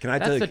 motor. Can I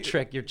That's tell the you-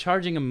 trick. You're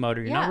charging a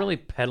motor. You're not Yeah. really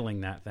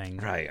pedaling that thing.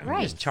 Right. I'm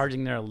Right. Just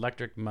charging their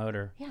electric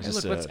motor. Yeah. Hey,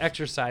 Just, look, let's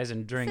exercise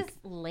and This drink. is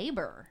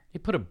labor. He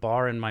put a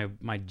bar in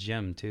my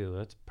gym too.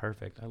 That's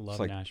perfect. I love It's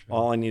like Nashville.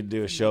 all I need to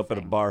do is show up at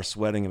a bar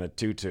sweating in a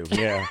tutu.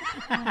 Yeah.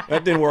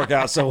 That didn't work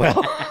out so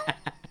well.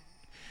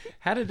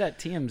 How did that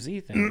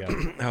TMZ thing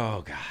go?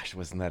 Oh, gosh.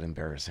 Wasn't that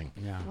embarrassing?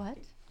 Yeah. What?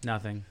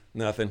 Nothing.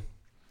 Nothing.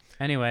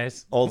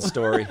 Anyways, Old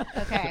story.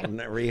 Okay.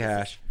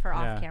 Rehash. For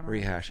Yeah. off-camera.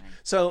 Rehash.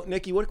 So,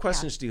 Nikki, what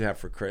questions do you have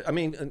for Chris? I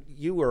mean,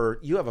 you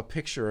have a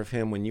picture of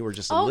him when you were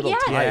just a Oh, little yeah.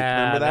 tight. Yeah,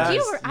 Remember that? Do that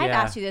you was- I've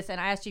yeah. asked you this, and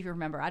I asked you if you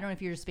remember. I don't know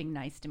if you're just being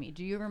nice to me.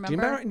 Do you remember? Do you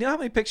remember? You know how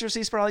many pictures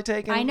he's probably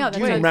taken? I know, Do that's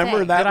you what I'm remember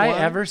saying. that did I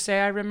one? ever say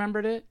I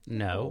remembered it?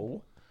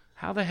 No.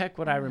 How the heck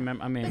would I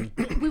remember? I mean,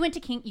 We went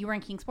to You were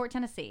in Kingsport,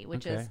 Tennessee,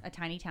 which is Okay. a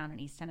tiny town in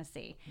East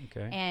Tennessee.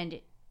 Okay. And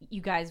you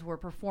guys were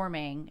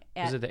performing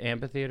at. was it the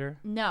amphitheater?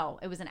 No,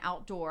 it was an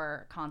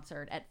outdoor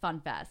concert at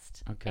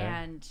Funfest. Okay.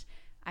 And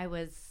I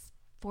was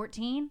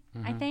 14,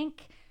 I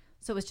think.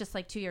 So it was just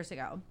like 2 years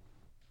ago.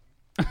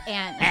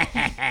 And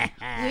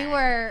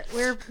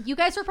you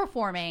guys were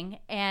performing,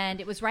 and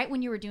it was right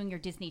when you were doing your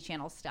Disney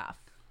Channel stuff.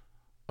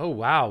 Oh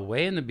wow,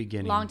 way in the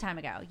beginning. Long time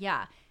ago.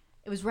 Yeah.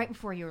 It was right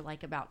before you were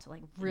like about to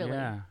like really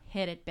Yeah.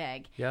 hit it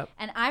big. Yep.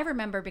 And I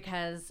remember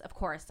because, of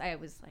course, I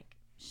was like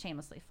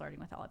shamelessly flirting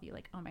with all of you.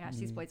 Like, oh my gosh,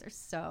 these boys are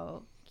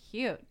so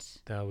cute.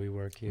 That we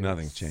were cute.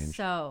 Nothing's changed.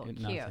 So cute.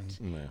 Nothing.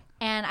 No.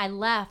 And I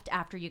left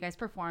after you guys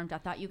performed. I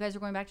thought you guys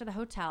were going back to the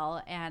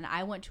hotel, and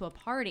I went to a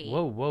party.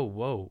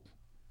 Whoa.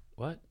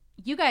 What?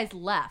 You guys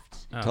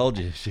left. Oh. Told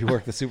you. She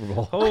worked the Super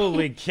Bowl.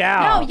 Holy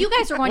cow. No, you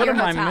guys were going What to your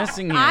am I hotel.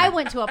 missing here? I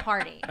went to a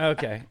party.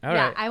 Okay. All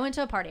right. I went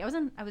to a party. I was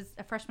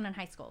a freshman in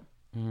high school.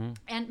 Mm-hmm.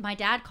 And my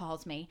dad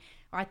calls me,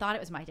 or I thought it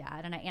was my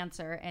dad, and I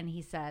answer, and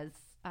he says,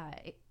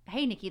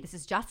 hey, Nikki, this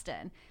is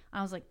Justin.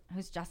 I was like,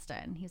 who's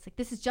Justin? He was like,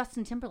 this is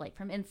Justin Timberlake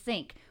from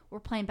NSYNC. We're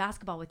playing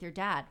basketball with your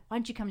dad. Why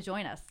don't you come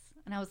join us?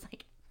 And I was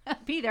like, I'll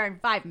be there in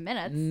 5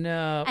 minutes.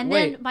 No. And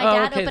wait. then my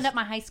dad okay. opened up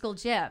my high school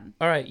gym.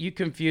 All right, you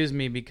confused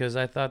me because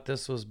I thought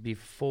this was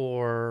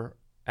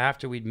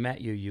after we'd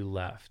met you, you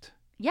left.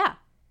 Yeah.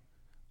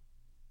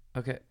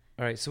 Okay.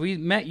 All right, so we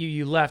met you,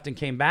 you left and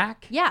came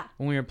back? Yeah.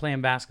 When we were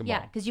playing basketball.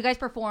 Yeah, because you guys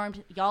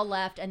performed, y'all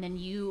left, and then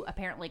you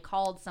apparently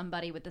called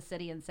somebody with the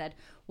city and said,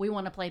 we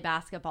want to play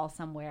basketball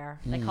somewhere.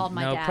 They called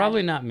my no, dad.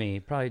 probably not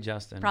me. Probably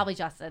Justin. Probably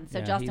Justin. So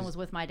Yeah, Justin he's- was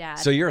with my dad.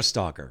 So you're a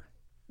stalker.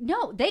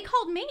 No, they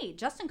called me.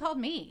 Justin called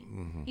me.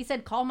 Mm-hmm. He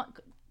said,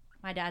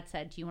 my dad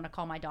said, do you want to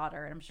call my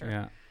daughter? And I'm sure.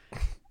 Yeah.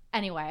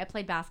 Anyway, I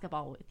played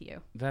basketball with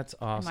you. That's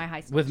awesome. my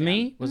high school With gym.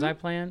 me? Was I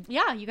playing?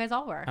 Yeah, you guys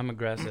all were. I'm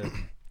aggressive.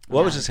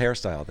 What was his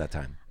hairstyle at that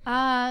time?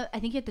 I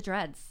think you had the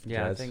dreads.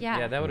 Yeah, I Dreads? think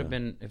Yeah. that would have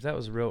been, if that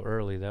was real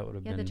early, that would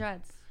have You had been. the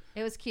dreads.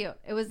 It was cute.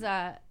 It was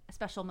a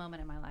special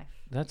moment in my life.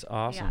 That's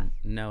awesome.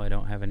 No, I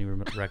don't have any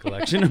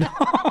recollection at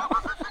all.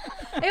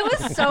 It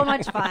was so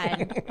much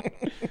fun.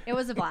 It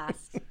was a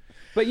blast.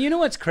 But you know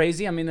what's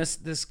crazy? I mean,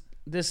 this.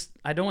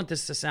 I don't want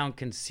this to sound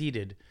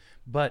conceited,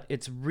 but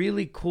it's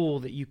really cool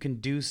that you can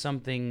do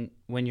something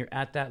when you're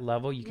at that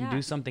level. You can Yeah.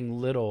 do something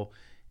little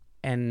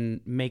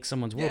and make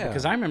someone's world. Yeah.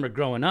 Because I remember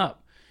growing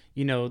up,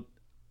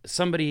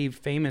 somebody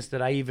famous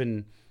that I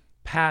even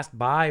passed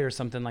by or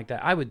something like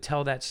that, I would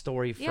tell that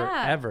story Yeah.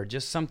 forever.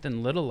 Just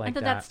something little like And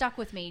so that stuck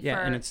with me Yeah,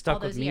 for and it stuck all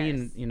with those me,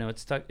 years.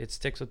 and it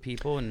sticks with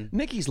people. And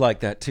Nikki's like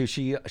that too.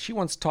 She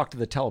once talked to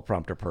the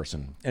teleprompter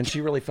person, and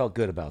she really felt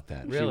good about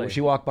that. Really?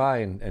 She walked by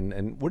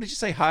and what did you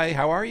say? Hi,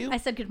 how are you? I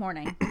said good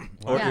morning.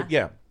 Or- yeah.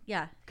 yeah.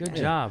 Yeah. Good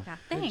job. Yeah.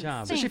 Good Thanks.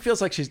 job. So she Thanks.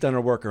 feels like she's done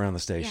her work around the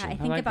Yeah, station. I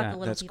think like about that. the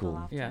little That's people cool.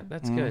 often. Yeah,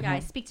 that's Mm-hmm. good. Yeah, I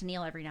speak to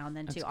Neil every now and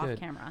then too, off good.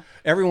 camera.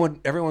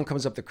 Everyone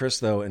comes up to Chris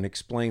though and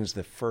explains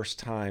the first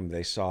time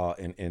they saw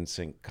an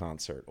NSYNC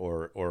concert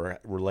or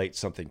relate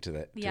something to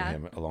that to Yeah.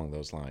 him along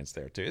those lines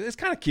there too. It's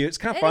kind of cute. It's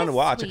kind of It fun to is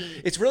watch.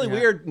 sweet. It's really Yeah.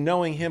 weird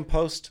knowing him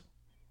post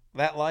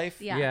that life.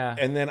 Yeah. Yeah.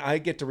 And then I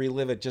get to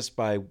relive it just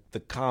by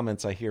the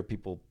comments I hear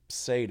people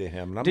say to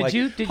him. And I'm Did like,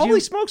 you- holy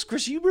smokes,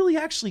 Chris, you really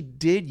actually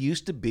did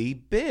used to be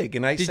big.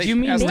 And I Did say, you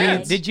mean as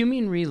Lance. did you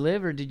mean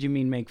relive or did you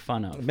mean make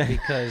fun of?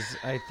 Because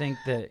I think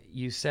that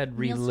you said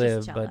Neil's just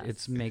relive, but jealous.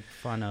 it's make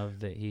fun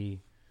of that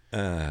he.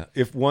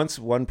 If once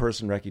one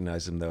person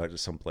recognized him though at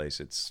some place,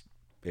 it's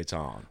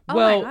on. Oh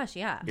Well, my gosh,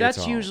 yeah. That's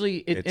It's on.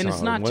 usually and it's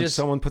on. not Once just.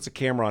 someone puts a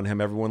camera on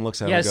him, everyone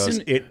looks at him Yeah, and goes,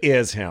 soon- "It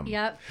is him."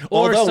 Yep.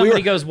 Or Although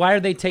somebody goes, "Why are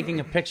they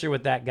taking a picture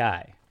with that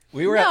guy?"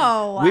 We were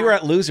No.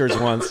 at Losers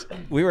once.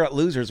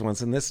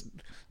 And this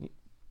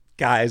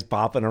guy is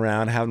bopping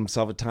around, having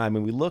himself a time,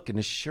 and we look, and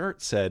his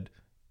shirt said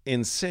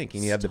NSYNC,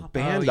 and he had the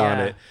band Oh, on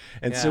yeah. it,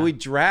 and so Yeah. we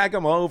drag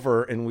him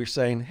over, and we're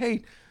saying,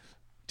 "Hey,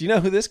 do you know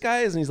who this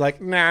guy is?" And he's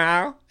like,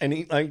 "No," and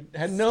he like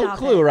had no Stop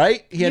clue, it.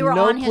 right? He had You were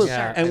no on his clue,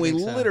 shirt. and I we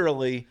think so.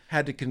 literally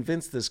had to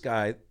convince this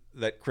guy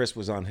that Chris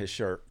was on his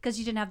shirt. Because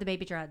you didn't have the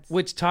baby dreads.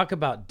 Which talk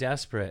about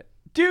desperate.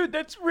 Dude,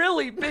 that's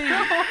really big.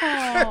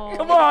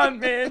 Come Oh. on,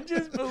 man.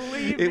 Just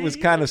believe me. It was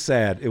kind of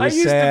sad. It I was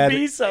used to sad. be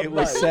It was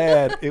somebody.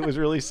 sad. It was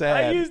really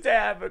sad. I used to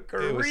have a It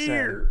was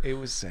career. sad. It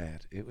was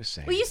sad. It was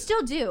sad. Well, you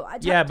still do.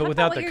 Yeah, but Talk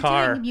without about the what you're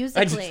car. doing I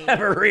musically. just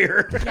have a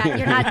rear. Yeah,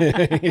 you're not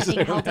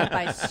being held up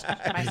by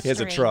He has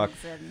a truck.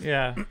 strings and-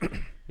 Yeah.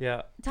 Yeah.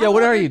 Talk Yeah,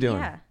 what about are the- you doing?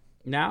 Yeah.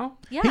 Now?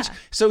 Yeah.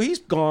 So he's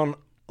gone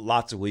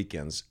lots of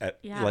weekends at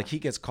Yeah. like he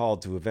gets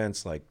called to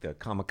events like the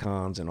Comic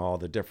Cons and all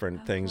the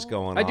different things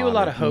going on. I do a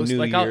lot of at host, New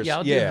like Year's.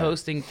 I'll do Yeah.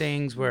 hosting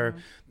things where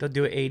they'll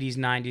do an 80s,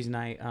 90s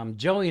night.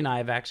 Joey and I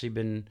have actually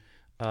been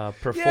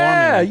performing.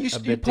 Yeah, a you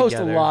bit post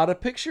together. a lot of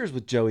pictures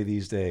with Joey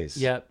these days.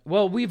 Yeah.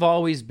 Well, we've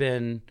always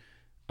been,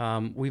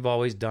 we've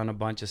always done a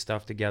bunch of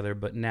stuff together,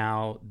 but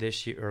now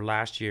this year or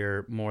last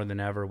year more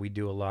than ever, we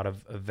do a lot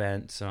of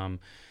events.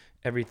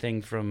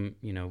 Everything from,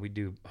 we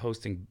do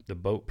hosting the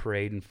boat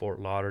parade in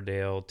Fort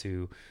Lauderdale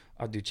to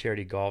I'll do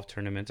charity golf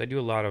tournaments. I do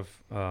a lot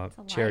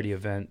of charity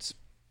events,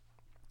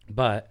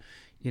 but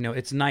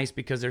it's nice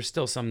because there's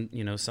still some,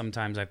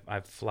 sometimes I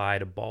fly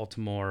to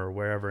Baltimore or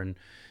wherever in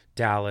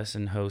Dallas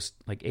and host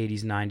like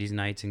 80s, 90s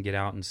nights and get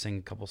out and sing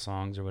a couple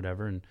songs or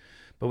whatever.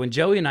 But when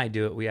Joey and I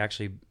do it, we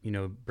actually,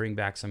 bring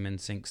back some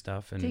NSYNC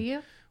stuff. And Do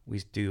you? we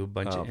do a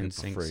bunch of people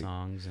NSYNC free.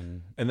 songs.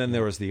 And then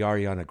there was the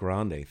Ariana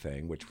Grande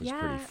thing, which was Yeah.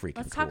 pretty freaking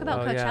Let's cool. talk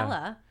about Oh, yeah.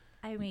 Coachella.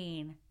 I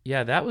mean,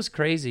 Yeah, that was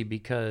crazy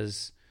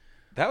because,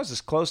 That was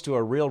as close to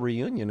a real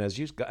reunion as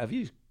you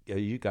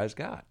guys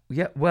got.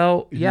 yeah,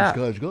 well, yeah.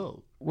 guys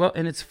go. Well,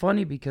 and it's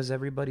funny because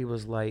everybody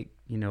was like,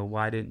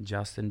 why didn't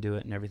Justin do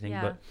it and everything?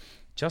 Yeah. But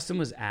Justin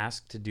was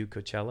asked to do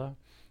Coachella,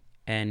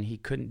 and he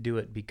couldn't do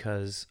it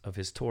because of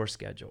his tour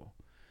schedule.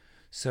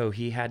 So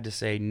he had to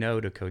say no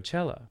to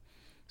Coachella.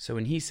 So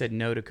when he said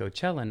no to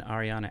Coachella and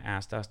Ariana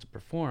asked us to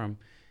perform,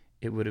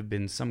 it would have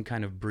been some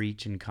kind of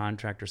breach in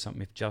contract or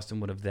something if Justin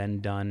would have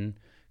then done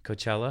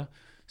Coachella.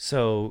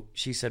 So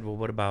she said, well,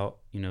 what about,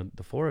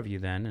 the four of you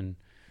then? And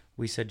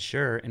we said,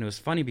 sure. And it was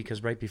funny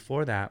because right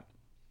before that,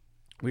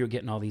 we were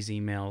getting all these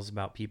emails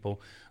about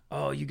people,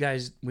 oh, you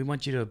guys, we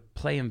want you to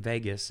play in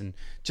Vegas. And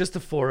just the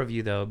four of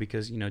you, though,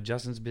 because,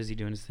 Justin's busy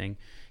doing his thing,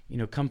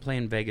 come play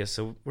in Vegas.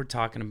 So we're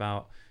talking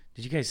about,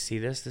 did you guys see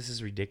this? This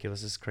is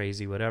ridiculous. This is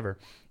crazy, whatever.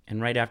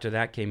 And right after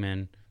that came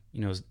in,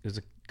 it was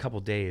a couple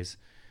days,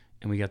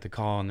 and we got the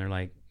call, and they're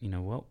like,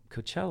 well,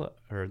 Coachella,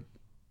 or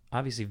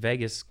obviously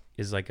Vegas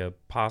is like a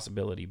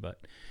possibility, but,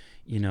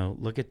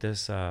 look at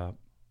this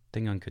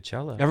thing on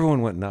Coachella.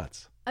 Everyone went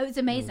nuts. it was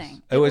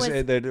amazing. It was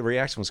the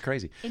reaction was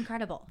crazy.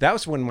 incredible. That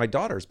was when my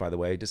daughters, by the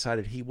way,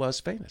 decided he was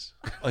famous.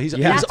 He's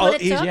Yeah. That's what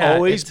it he's took? Yeah,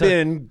 always it took-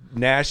 been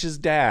Nash's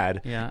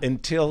dad Yeah.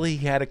 until he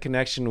had a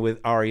connection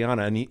with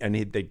Ariana, and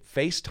they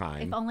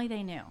FaceTime. If only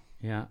they knew.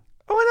 Yeah.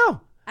 Oh, I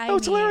know. I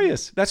It's mean-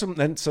 hilarious. That's when.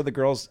 And so the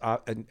girls,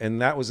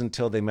 and that was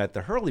until they met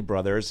the Hurley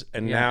brothers,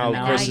 and Yeah, now and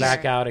now Chris he's is-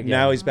 back out again.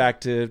 Now he's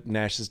back to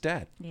Nash's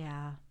dad.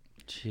 Yeah.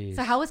 Jeez.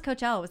 So how was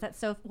Coachella? Was that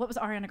so? What was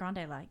Ariana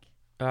Grande like?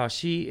 Oh,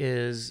 she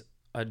is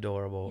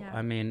adorable. Yeah.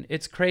 I mean,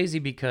 it's crazy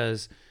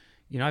because,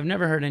 I've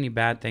never heard any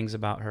bad things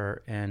about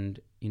her. And,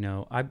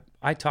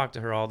 I talk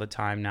to her all the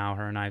time now.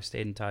 Her and I have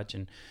stayed in touch.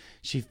 And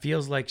she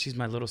feels like she's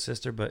my little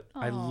sister. But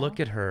I Aw. look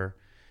at her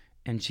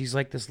and she's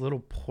like this little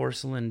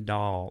porcelain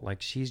doll.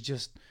 Like she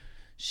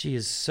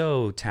is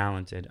so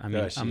talented. I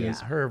mean, Yeah, she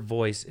is. her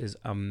voice is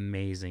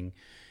amazing.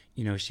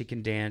 She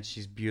can dance.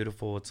 She's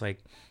beautiful. It's like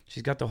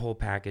she's got the whole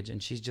package,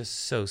 and she's just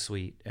so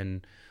sweet.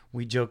 And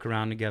we joke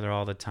around together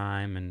all the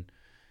time, and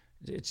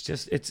it's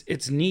just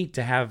it's neat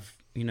to have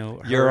her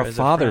You're a as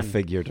father friend.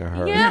 figure to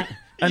her. Yeah.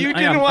 And You I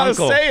didn't am want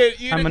to uncle. say it.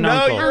 You I'm didn't an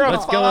know uncle. you're a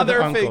Let's go with the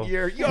father uncle.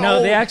 figure. Yo.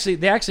 No, they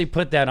actually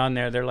put that on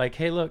there. They're like,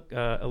 hey, look,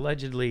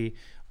 allegedly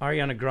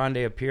Ariana Grande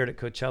appeared at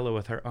Coachella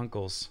with her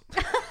uncles.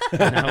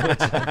 Which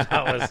I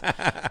thought was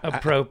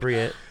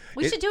appropriate.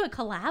 We should do a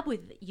collab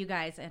with you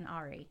guys and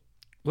Ari.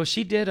 Well,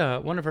 she did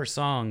one of her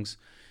songs.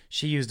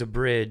 She used a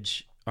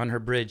bridge. On her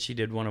bridge, she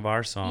did one of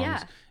our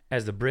songs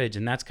as the bridge,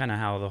 and that's kind of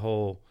how the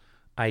whole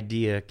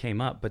idea came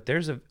up. But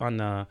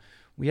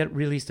we had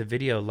released a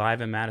video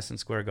live in Madison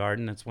Square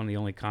Garden. That's one of the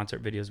only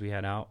concert videos we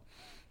had out.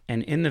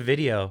 And in the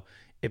video,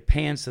 it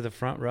pans to the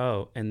front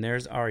row, and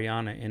there's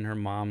Ariana in her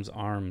mom's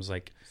arms,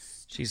 like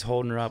she's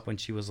holding her up when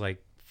she was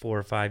like 4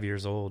 or 5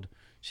 years old.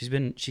 She's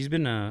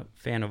been a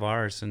fan of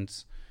ours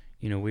since,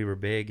 we were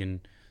big,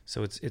 and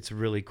so it's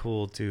really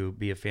cool to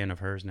be a fan of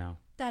hers now.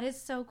 That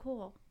is so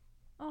cool.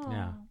 Oh,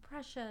 Yeah.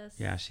 Precious.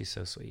 Yeah, she's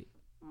so sweet.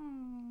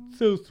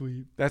 So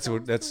sweet. That's So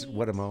that's sweet.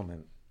 what a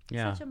moment.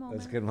 Yeah. Such a moment.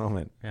 That's a good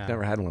moment. Yeah.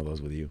 Never had one of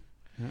those with you.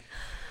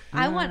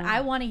 I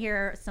want to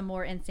hear some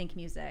more NSYNC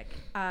music.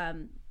 I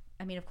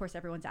mean, of course,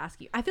 everyone's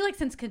asking you. I feel like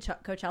since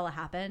Coachella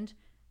happened,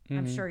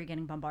 I'm sure you're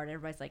getting bombarded.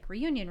 Everybody's like,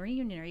 reunion. Are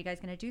you guys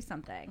going to do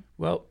something?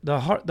 Well, the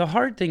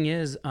hard thing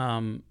is,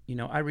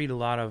 I read a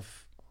lot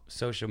of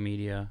social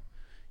media,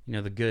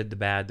 the good, the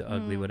bad, the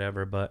ugly,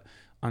 whatever. But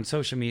on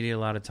social media, a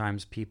lot of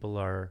times people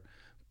are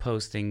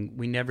posting.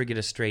 We never get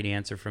a straight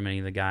answer from any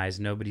of the guys.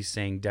 Nobody's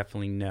saying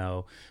definitely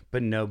no,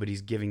 but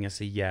nobody's giving us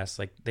a yes.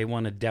 Like they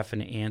want a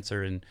definite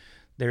answer, and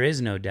there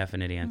is no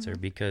definite answer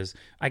because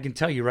I can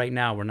tell you right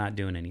now we're not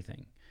doing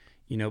anything.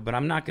 But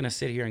I'm not going to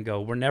sit here and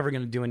go, we're never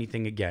going to do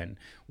anything again.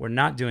 We're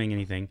not doing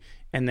anything.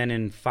 And then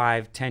in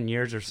 5-10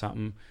 years or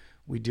something,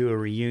 we do a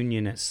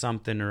reunion at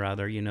something or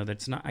other.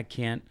 That's not, I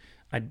can't,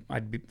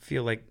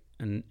 feel like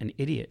an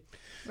idiot.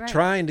 Right.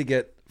 Trying to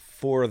get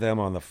 4 of them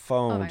on the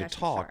phone my to gosh, I'm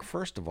talk, sorry.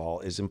 first of all,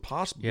 is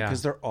impossible Yeah.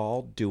 because they're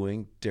all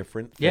doing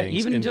different Yeah, things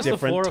even in just the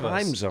different 4 of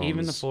time us. zones.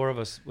 Even the 4 of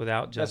us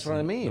without That's Justin. what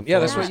I mean. The Yeah, 4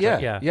 that's of what.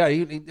 us. Yeah.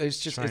 It's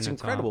just Trying it's to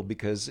incredible talk.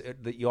 because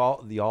you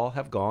all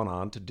have gone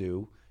on to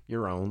do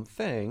your own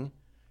thing,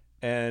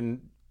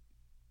 and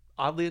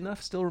oddly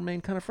enough, still remain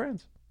kind of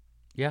friends.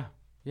 Yeah,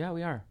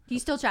 we are. Do you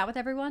still chat with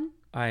everyone?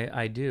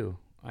 I do.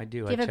 Do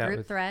you have a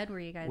group thread where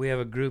you guys? We have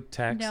a group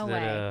text. No way.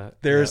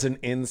 that There's an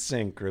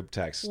NSYNC group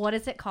text. What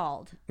is it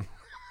called?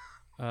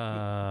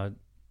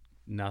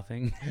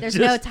 nothing. There's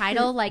Just no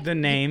title. Like the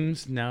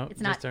names. No, It's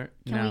not. just our-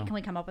 Can no.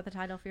 we come up with a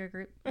title for your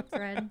group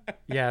thread?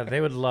 Yeah,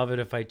 they would love it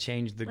if I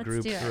changed the Let's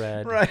group do it.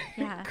 thread Right.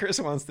 Yeah. Chris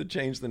wants to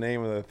change the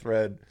name of the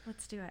thread.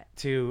 Let's do it.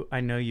 to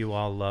 "I know you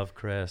all love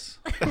Chris."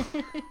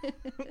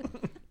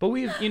 But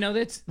we've,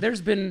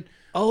 there's been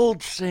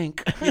Old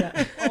sync.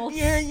 yeah, Old-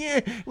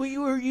 yeah. We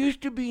were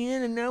used to be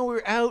in, and now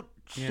we're out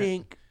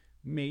sync.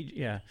 major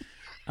yeah.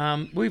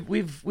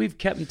 We've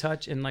kept in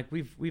touch, and like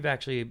we've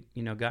actually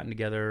gotten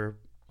together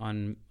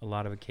on a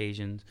lot of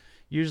occasions.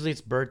 Usually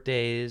it's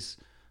birthdays,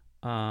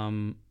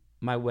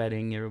 my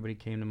wedding. Everybody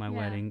came to my Yeah.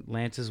 wedding.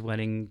 Lance's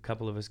wedding. A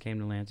couple of us came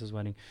to Lance's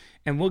wedding,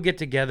 and we'll get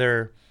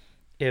together.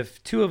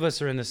 If 2 of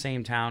us are in the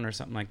same town or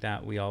something like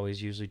that, we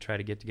always usually try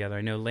to get together.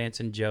 I know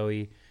Lance and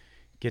Joey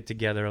get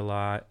together a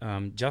lot.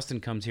 Justin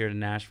comes here to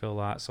Nashville a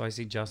lot, so I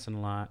see Justin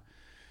a lot.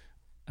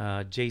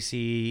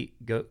 JC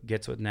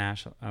gets with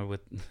Nash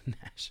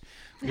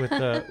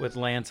with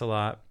Lance a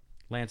lot.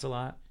 Lance a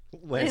lot.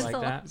 Lance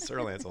like that.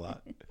 Sir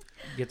Lancelot.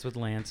 Gets with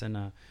Lance,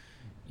 and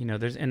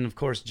and of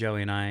course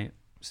Joey and I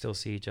still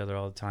see each other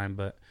all the time.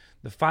 But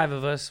the 5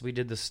 of us, we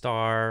did the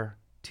Star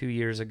 2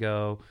 years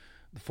ago.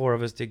 The 4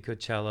 of us did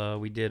Coachella.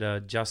 We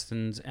did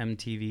Justin's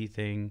MTV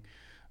thing.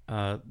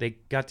 They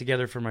got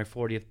together for my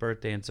 40th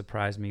birthday and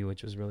surprised me,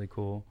 which was really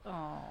cool.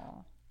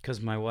 Oh. Because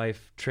my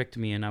wife tricked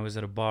me, and I was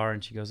at a bar,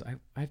 and she goes, I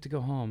have to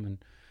go home. And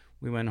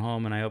we went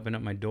home, and I opened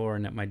up my door,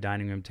 and at my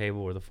dining room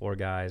table were the 4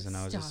 guys, and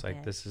I was just Stop like,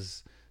 it. this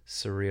is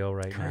surreal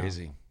right now.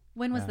 Crazy.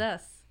 When was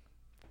this?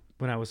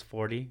 When I was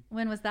 40,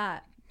 When was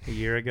that? a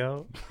year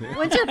ago,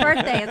 When's your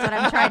birthday? Is what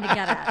I'm trying to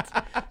get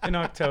at. in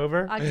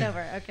October.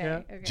 October. Okay. Yeah.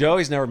 Okay.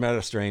 Joey's never met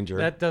a stranger.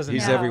 That doesn't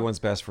He's No. everyone's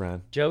best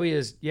friend. Joey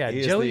is,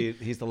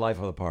 He's the life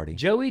of the party.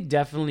 Joey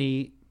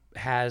definitely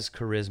has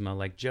charisma.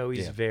 Like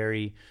Joey's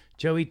Yeah.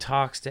 Joey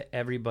talks to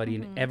everybody,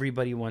 Mm-hmm. and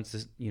everybody wants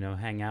to,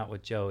 hang out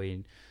with Joey.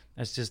 And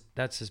that's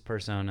his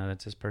persona.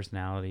 That's his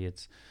personality.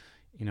 It's,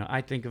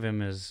 I think of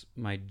him as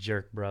my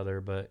jerk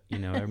brother, but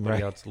everybody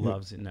Right. else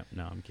loves it. No,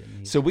 I'm kidding.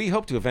 He's- So we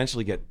hope to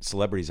eventually get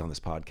celebrities on this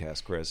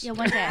podcast, Chris. Yeah,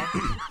 one day.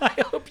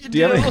 I hope you Do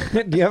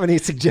you have any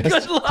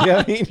suggestions? Good luck. Do you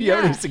have any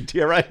Yeah.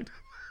 suggestions? Right.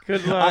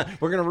 Good luck.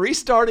 We're going to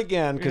restart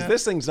again because Yeah.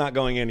 this thing's not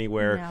going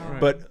anywhere. No.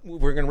 But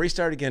we're going to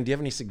restart again. Do you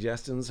have any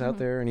suggestions out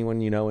there?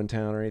 Anyone you know in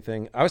town or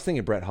anything? I was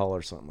thinking Brett Hull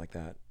or something like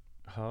that.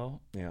 Hull.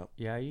 Yeah.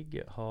 Yeah, you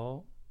get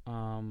Hull.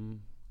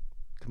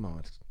 Come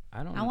on.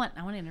 I don't. I want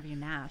to interview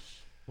Nash.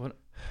 What?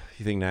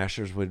 You think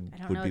Nashers would I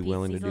don't know be if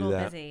willing he's to a do little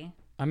that? busy.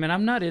 I mean,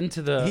 I'm not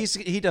into the.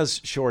 He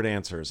does short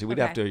answers. You'd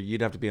have Okay.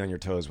 to be on your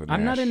toes with.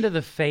 I'm not Nash. into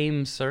the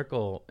fame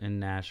circle in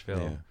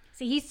Nashville. Yeah.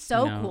 See, he's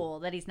so No. cool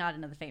that he's not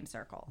into the fame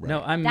circle.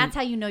 No, I'm. That's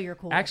how you know you're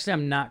cool. Actually,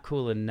 I'm not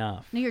cool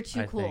enough. No, you're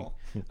too I cool.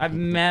 think. I've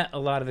met a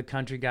lot of the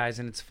country guys,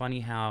 and it's funny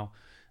how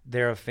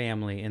they're a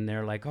family, and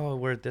they're like, "Oh,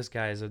 we're at this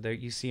guy's." Or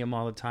you see them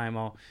all the time,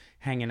 all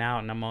hanging out,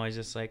 and I'm always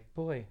just like,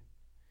 "Boy,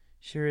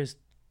 sure is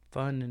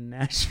fun in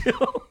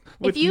Nashville."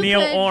 with you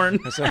Neil could- Orn.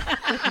 With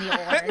Neil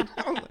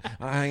Orn.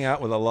 I hang out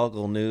with a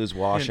local news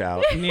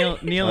washout. Neil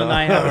and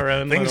I have our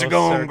own. Things are little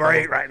going circle.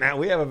 great right now.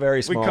 We have a very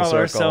We small call circle.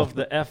 ourselves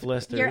the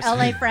F-listers. Your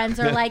LA friends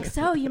are like,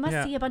 so you must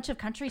Yeah. see a bunch of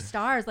country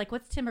stars. Like,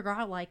 what's Tim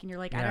McGraw like? And you're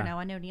like, I don't Yeah. know.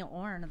 I know Neil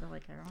Orn. And they're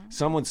like, I don't know.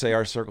 Some would say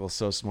our circle is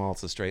so small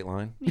it's a straight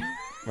line.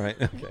 Right?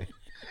 Okay.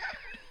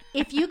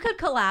 If you could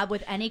collab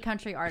with any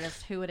country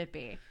artist, who would it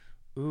be?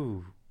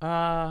 Ooh.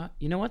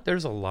 You know what?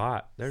 There's a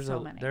lot. There's So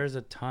many. There's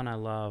a ton I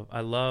love.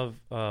 I love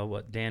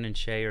what Dan and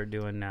Shay are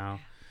doing now.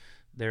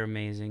 They're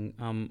amazing.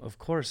 Of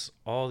course,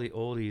 all the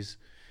oldies.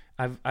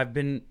 I've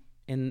been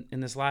in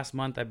this last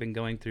month. I've been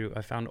going through.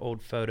 I found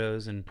old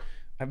photos, and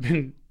I've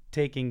been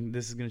taking.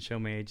 This is going to show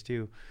my age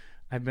too.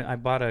 I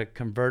bought a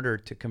converter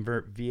to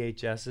convert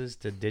VHSs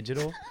to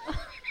digital.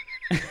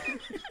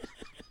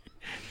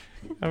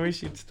 I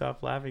wish you'd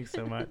stop laughing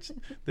so much.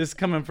 This is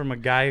coming from a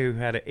guy who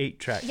had an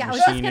 8-track Yeah, I was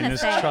just machine in gonna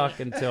his say. truck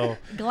until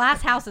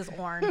Glass House is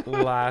Orn.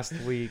 last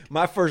week.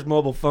 My first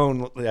mobile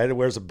phone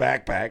wears a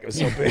backpack. It was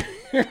so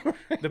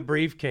big. The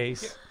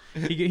briefcase.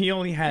 He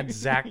only had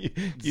Zach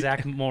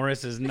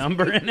Morris's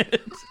number in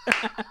it.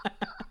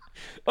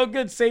 Oh,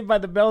 good. Saved by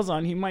the Bell's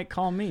on. He might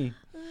call me.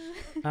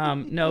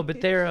 No,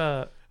 but they're.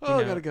 I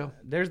gotta go.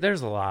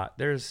 There's a lot.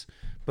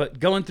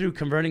 But going through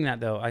converting that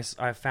though,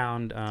 I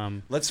found.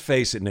 Let's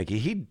face it, Nikki.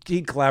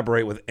 He'd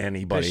collaborate with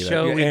anybody. The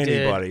show we did-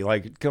 anybody.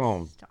 Like, come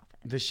on.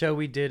 The show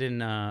we did in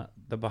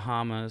the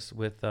Bahamas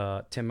with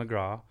Tim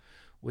McGraw,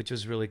 which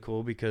was really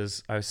cool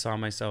because I saw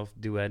myself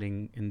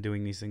duetting and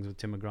doing these things with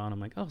Tim McGraw, and I'm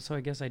like, oh, so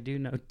I guess I do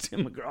know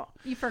Tim McGraw.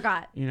 You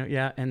forgot. You know,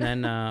 yeah. And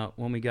then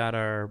when we got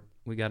an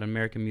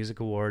American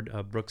Music Award,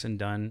 Brooks and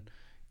Dunn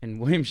and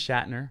William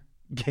Shatner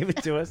gave it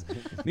to us.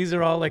 These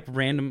are all like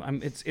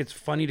random. It's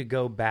funny to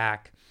go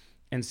back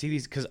and see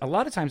these because a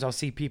lot of times I'll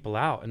see people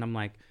out and I'm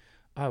like,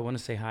 oh, I want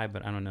to say hi,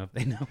 but I don't know if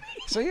they know me.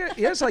 So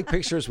he has like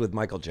pictures with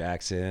Michael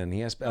Jackson.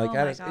 He has like Oh my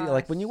gosh.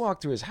 like when you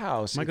walk through his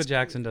house. Michael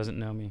Jackson doesn't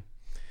know me.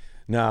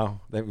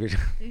 No, I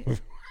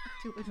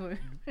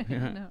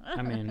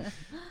mean,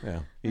 yeah,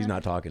 he's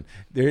not talking.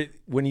 There,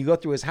 when you go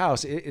through his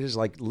house, it is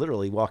like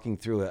literally walking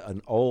through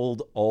an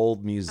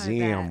old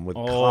museum with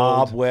Old.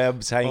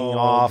 cobwebs hanging Old.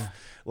 off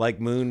like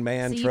Moon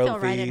Man So you feel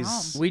trophies. right at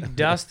home. we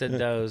dusted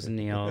those,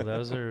 Neil.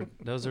 Those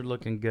are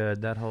looking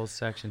good. That whole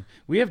section.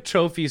 We have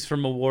trophies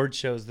from award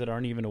shows that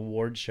aren't even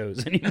award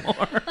shows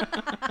anymore.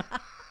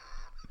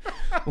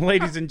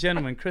 Ladies and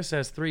gentlemen, Chris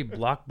has 3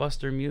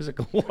 Blockbuster Music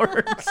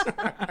Awards.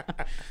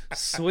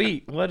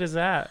 Sweet. What is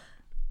that?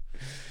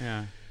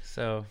 Yeah.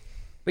 So,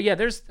 but yeah,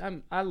 there's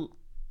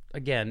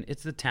again,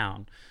 it's the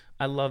town.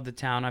 I love the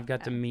town. I've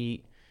got to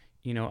meet,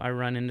 I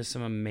run into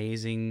some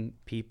amazing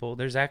people.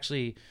 There's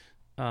actually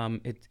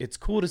it's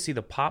cool to see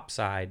the pop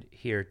side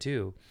here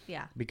too.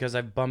 Yeah. Because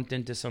I've bumped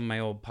into some of my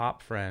old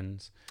pop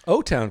friends.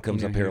 O-Town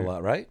comes up here a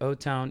lot, right?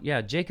 O-Town.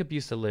 Yeah, Jacob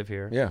used to live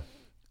here. Yeah.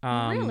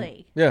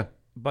 Really? Yeah.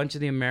 Bunch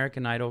of the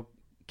American Idol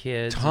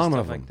kids Ton and of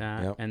stuff like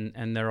them, that. yep.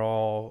 And they're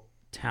all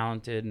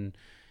talented and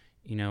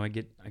I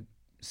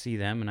see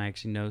them and I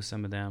actually know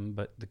some of them,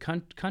 but the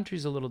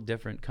country's a little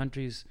different.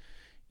 Country's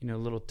a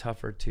little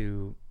tougher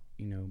to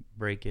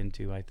break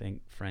into, I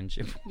think,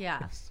 friendship.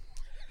 Yeah.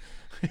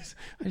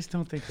 I just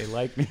don't think they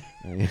like me.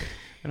 I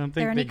don't think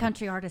There are any they,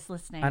 country artists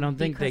listening? I don't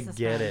Be think they Chris's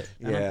get friend. it.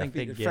 I don't think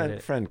they get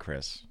it. Friend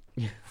Chris.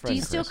 Do Friend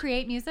you still Chris.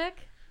 create music?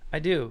 I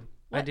do.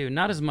 What?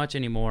 Not as much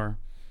anymore,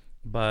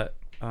 but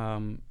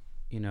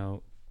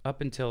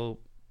up until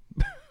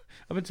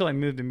I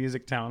moved to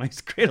Music Town, I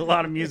used to create a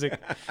lot of music.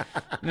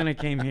 And then I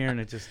came here and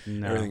it just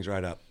no. Everything's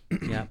right up.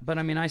 Yeah, but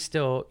I mean, I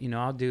still,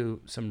 I'll do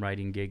some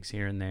writing gigs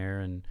here and there,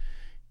 and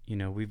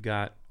we've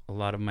got a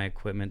lot of my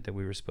equipment that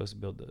we were supposed to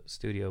build the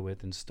studio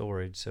with in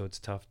storage, so it's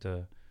tough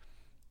to,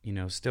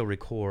 still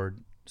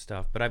record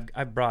stuff. But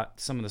I've brought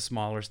some of the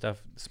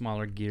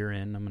smaller gear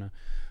in. I'm gonna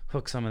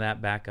hook some of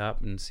that back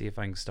up and see if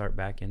I can start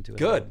back into it.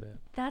 Good. A little bit.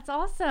 That's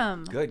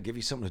awesome. Good. Give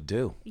you something to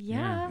do.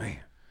 Yeah. Man.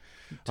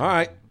 All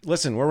right.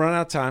 Listen, we're running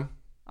out of time.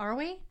 Are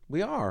we?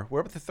 We are. We're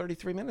up to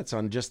 33 minutes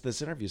on just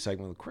this interview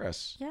segment with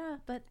Chris. Yeah,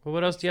 but Well,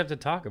 what else do you have to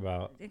talk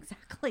about?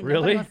 exactly. Really?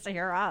 Nobody wants to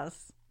hear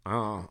us.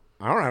 I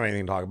don't have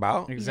anything to talk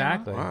about.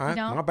 Exactly. All right.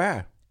 No. Not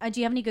bad. Do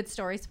you have any good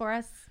stories for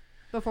us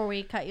before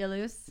we cut you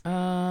loose?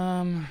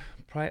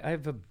 Probably I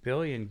have a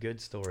billion good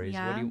stories.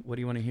 Yeah? What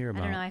do you want to hear I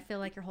about? don't know. I feel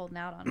like you're holding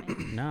out on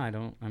me. No, I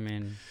don't. I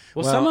mean,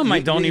 well, some of them I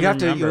you- don't you even have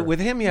to, remember. with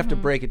him, you have to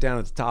break it down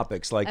into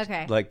topics. Like,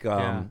 Okay.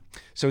 Yeah.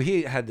 So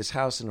he had this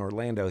house in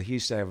Orlando. He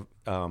used to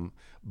have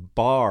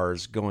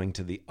bars going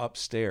to the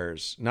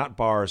upstairs, not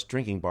bars,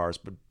 drinking bars,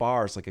 but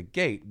bars like a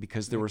gate,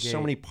 because there were so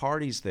gate. many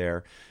parties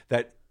there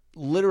that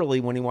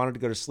literally when he wanted to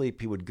go to sleep,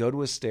 he would go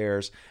to his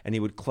stairs and he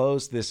would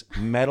close this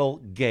metal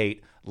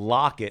gate,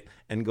 lock it,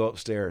 and go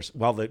upstairs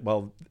while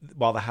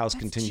the house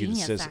continued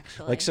genius, to sit.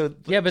 actually. Like so.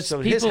 Yeah, but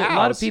so his people, a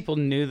lot of house- people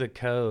knew the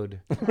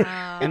code,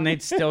 and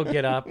they'd still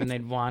get up and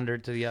they'd wander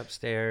to the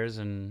upstairs,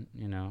 and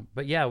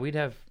But yeah, we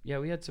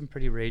had some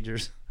pretty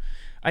ragers.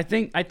 I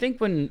think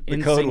when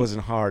The code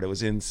wasn't hard; it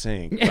was in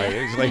sync. Right?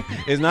 It's like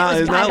it's was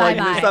not bye, like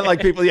bye, it's bye. not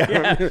like people.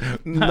 Yeah,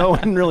 no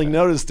one really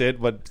noticed it,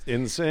 but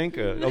in sync.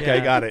 Okay,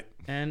 Yeah. got it.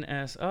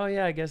 NS. Oh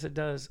yeah, I guess it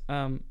does.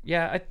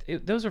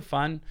 Those are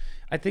fun.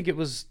 I think it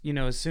was,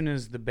 as soon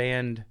as the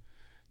band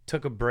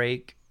took a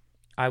break,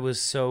 I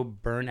was so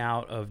burnt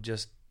out of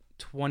just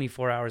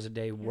 24 hours a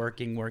day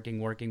working,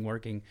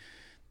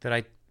 that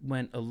I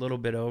went a little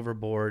bit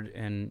overboard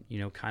and,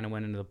 kind of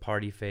went into the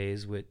party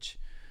phase, which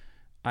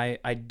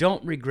I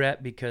don't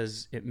regret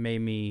because it made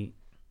me,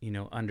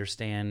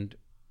 understand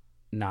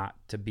not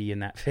to be in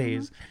that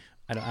phase.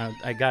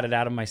 I got it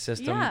out of my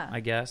system,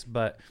 I guess.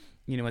 But,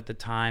 at the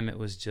time it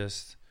was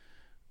just,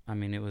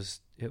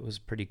 it was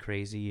pretty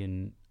crazy,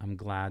 and I'm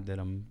glad that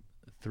I'm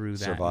through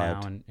that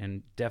Survived. now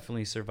and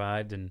definitely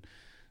survived and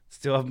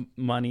still have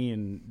money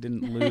and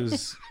didn't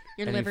lose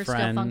Your any liver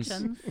friends. still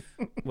functions.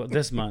 Well,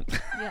 this month.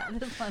 Yeah,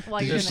 this month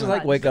while You you're just in the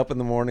like garage. wake up in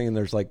the morning and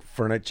there's like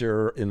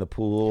furniture in the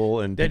pool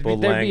and people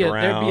There'd laying be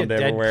around a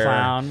dead everywhere.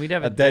 clown. We'd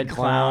have a dead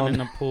clown in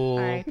the pool.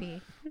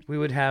 R.I.P. We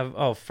would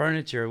have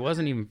furniture. It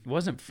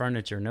wasn't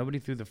furniture. Nobody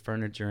threw the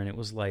furniture, and it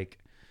was like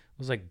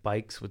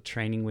bikes with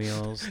training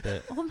wheels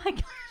that Oh my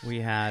god. we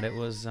had. It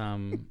was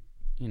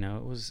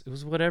it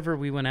was whatever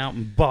we went out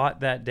and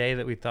bought that day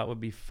that we thought would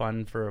be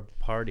fun for a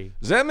party.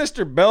 Is that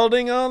Mr.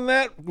 Belding on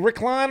that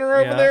recliner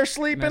over Yeah, there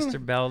sleeping?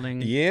 Mr.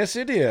 Belding. Yes,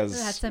 it is.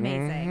 That's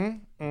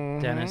amazing.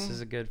 Dennis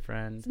is a good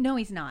friend. No,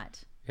 he's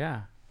not.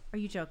 Yeah. Are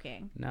you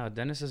joking? No,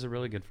 Dennis is a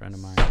really good friend of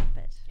mine. Stop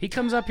it. He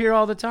comes up here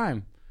all the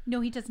time.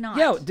 No, he does not.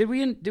 Yeah, did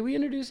we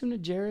introduce him to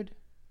Jared?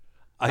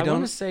 I want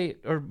don't. to say,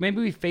 or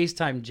maybe we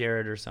FaceTime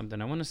Jared or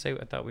something.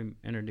 I thought we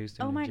introduced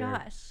him Oh to my Jared.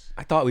 gosh.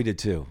 I thought we did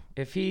too.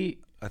 If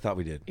I thought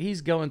we did.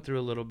 he's going through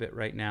a little bit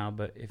right now,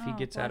 but if he Oh,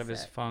 gets out of bless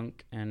his it.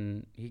 funk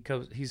and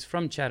he's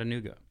from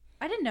Chattanooga.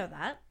 I didn't know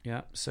that.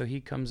 Yeah, so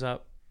he comes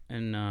up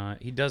and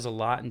he does a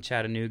lot in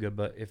Chattanooga,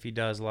 but if he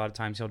does, a lot of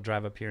times he'll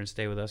drive up here and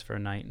stay with us for a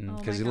night. And Oh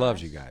Because my he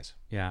loves gosh. you guys.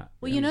 yeah,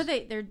 Well,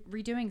 they're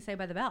redoing Saved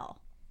by the Bell.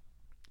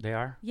 they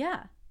are.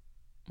 Yeah.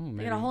 Oh, They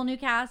maybe. got a whole new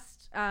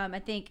cast. I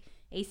think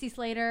AC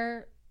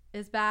Slater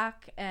is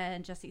back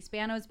and Jesse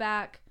Spano's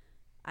back.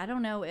 I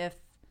don't know if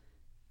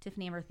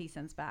Tiffany Amber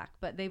Thiessen's back,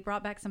 but they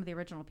brought back some of the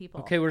original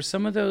people. Okay, were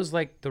some of those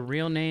like the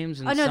real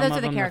names and Oh no, some those of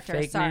are the them characters.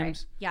 fake Sorry.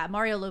 names? Yeah,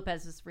 Mario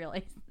Lopez is real.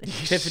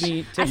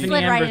 Tiffany slid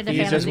right Amber into You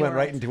Thiessen. just Fantasy went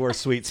right World. into her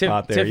sweet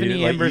spot there. Tiffany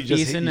you, Amber you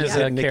just, Thiessen you is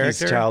hit a Nikki's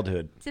character?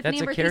 childhood. Tiffany That's a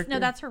Amber Thiessen. character? No,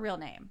 that's her real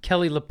name.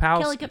 Kelly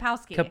Lapowski. Kelly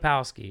Kapowski.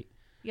 Kapowski.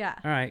 Yeah,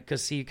 All right,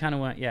 because see, you kind of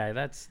went,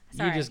 that's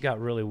Sorry. you just got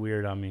really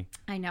weird on me.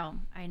 I know.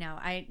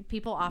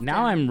 People often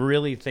Now I'm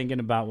really thinking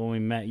about when we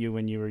met you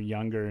when you were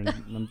younger, and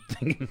I'm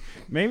thinking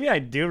maybe I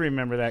do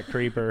remember that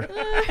creeper.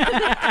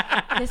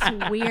 this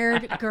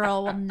weird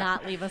girl will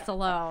not leave us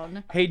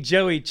alone. Hey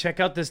Joey, check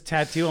out this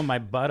tattoo on my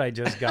butt I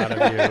just got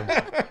of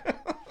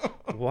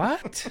you.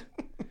 What?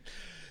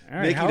 All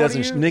right, how old are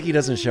you? Nikki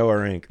doesn't show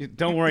her ink.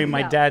 Don't worry,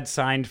 my No. dad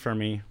signed for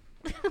me.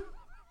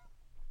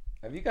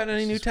 Have you got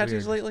any new just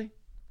tattoos weird. lately?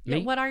 Yeah,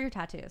 Me? what are your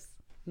tattoos?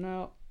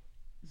 No,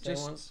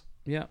 just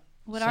yeah.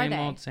 What are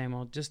they? Same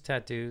old, just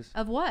tattoos.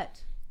 Of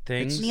what?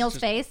 Things. Neil's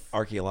face.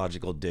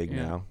 Archaeological dig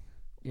Yeah. now.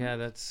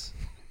 Yeah,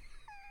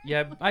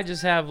 yeah. I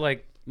just have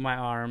like my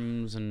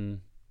arms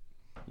and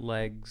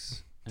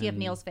legs. Do you have and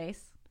Neil's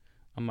face?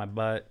 on my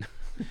butt?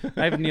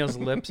 I have Neil's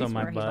lips He's on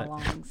my where he butt.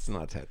 belongs. It's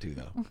not a tattoo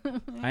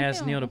though. I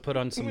asked Neil to put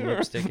on some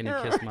lipstick and he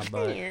kissed my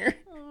butt.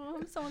 Oh,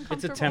 I'm so It's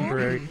uncomfortable. a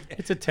temporary.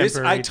 It's a This,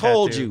 temporary. I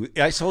told tattoo.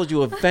 you. I told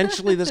you.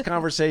 Eventually, this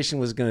conversation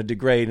was going to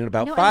degrade. And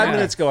about No, it 5 has.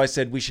 minutes ago, I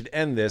said we should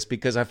end this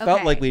because I felt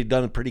Okay. like we'd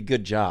done a pretty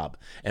good job.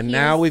 And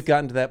now Here's- we've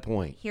gotten to that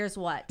point. Here's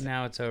what.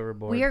 Now it's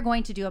overboard. We are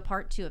going to do a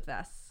part 2 of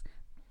this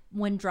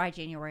when Dry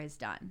January is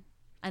done.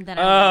 And then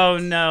Oh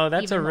no,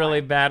 that's even a really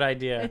more. bad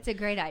idea. It's a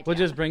great idea. We'll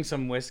just bring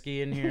some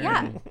whiskey in here.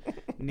 Yeah. And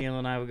Neil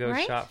and I will go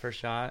Right? shot for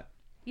shot.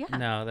 Yeah.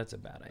 No, that's a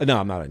bad idea. No,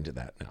 I'm not into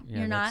that. No. Yeah,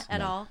 You're not that's-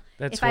 at all?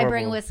 That's if I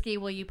bring horrible. whiskey,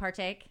 will you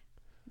partake?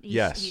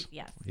 Yes.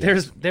 Yes.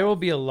 There will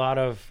be a lot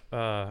of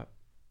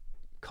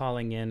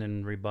calling in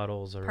and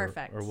rebuttals or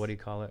Perfect. or what do you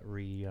call it?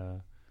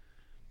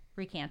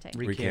 Recanting.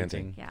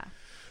 Recanting. Yeah.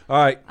 All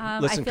right. I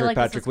Listen, feel like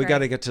this Kirkpatrick, is we got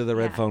to great. get to the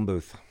red Yeah. phone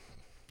booth.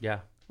 Yeah.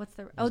 What's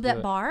the... do that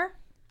it. bar?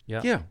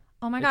 Yeah. Yeah.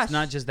 Oh my gosh. It's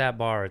not just that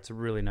bar. It's a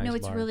really nice No,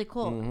 it's bar. really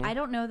cool. I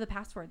don't know the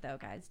password though,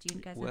 guys. Do you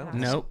guys know the password?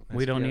 Nope,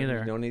 we don't either.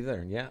 We don't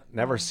either. Yeah.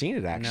 Never seen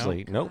it,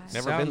 actually. Nope. God.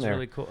 Never Sounds been there.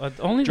 really cool.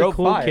 Only Drove the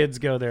cool by it. kids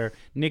go there.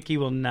 Nikki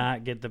will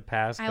not get the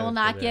pass. I code will for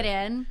not get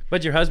there. in.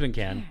 But your husband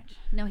can.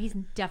 No, he's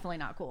definitely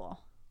not cool.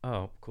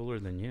 Oh, cooler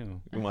than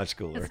you. Much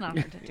cooler. It's not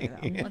hard to do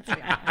though. Let's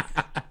be honest.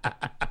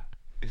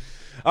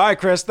 All right,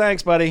 Chris.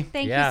 Thanks, buddy.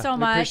 Thank Yeah, you so we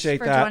much appreciate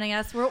for that. joining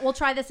us. We'll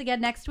try this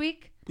again next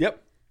week.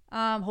 Yep.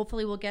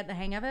 Hopefully we'll get the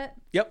hang of it.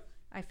 Yep.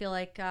 I feel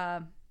like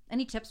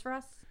any tips for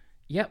us?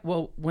 Yeah,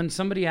 well, when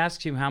somebody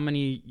asks you how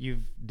many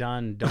you've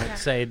done, don't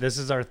say this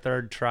is our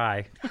third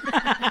try.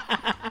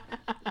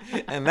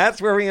 And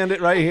that's where we end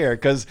it right here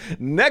because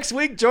next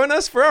week, join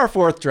us for our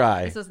 4th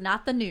try. This is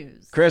not the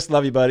news. Chris,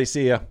 love you, buddy.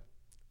 See ya.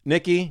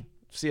 Nikki,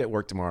 see you at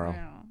work tomorrow.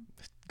 No.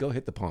 Go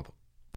hit the pump.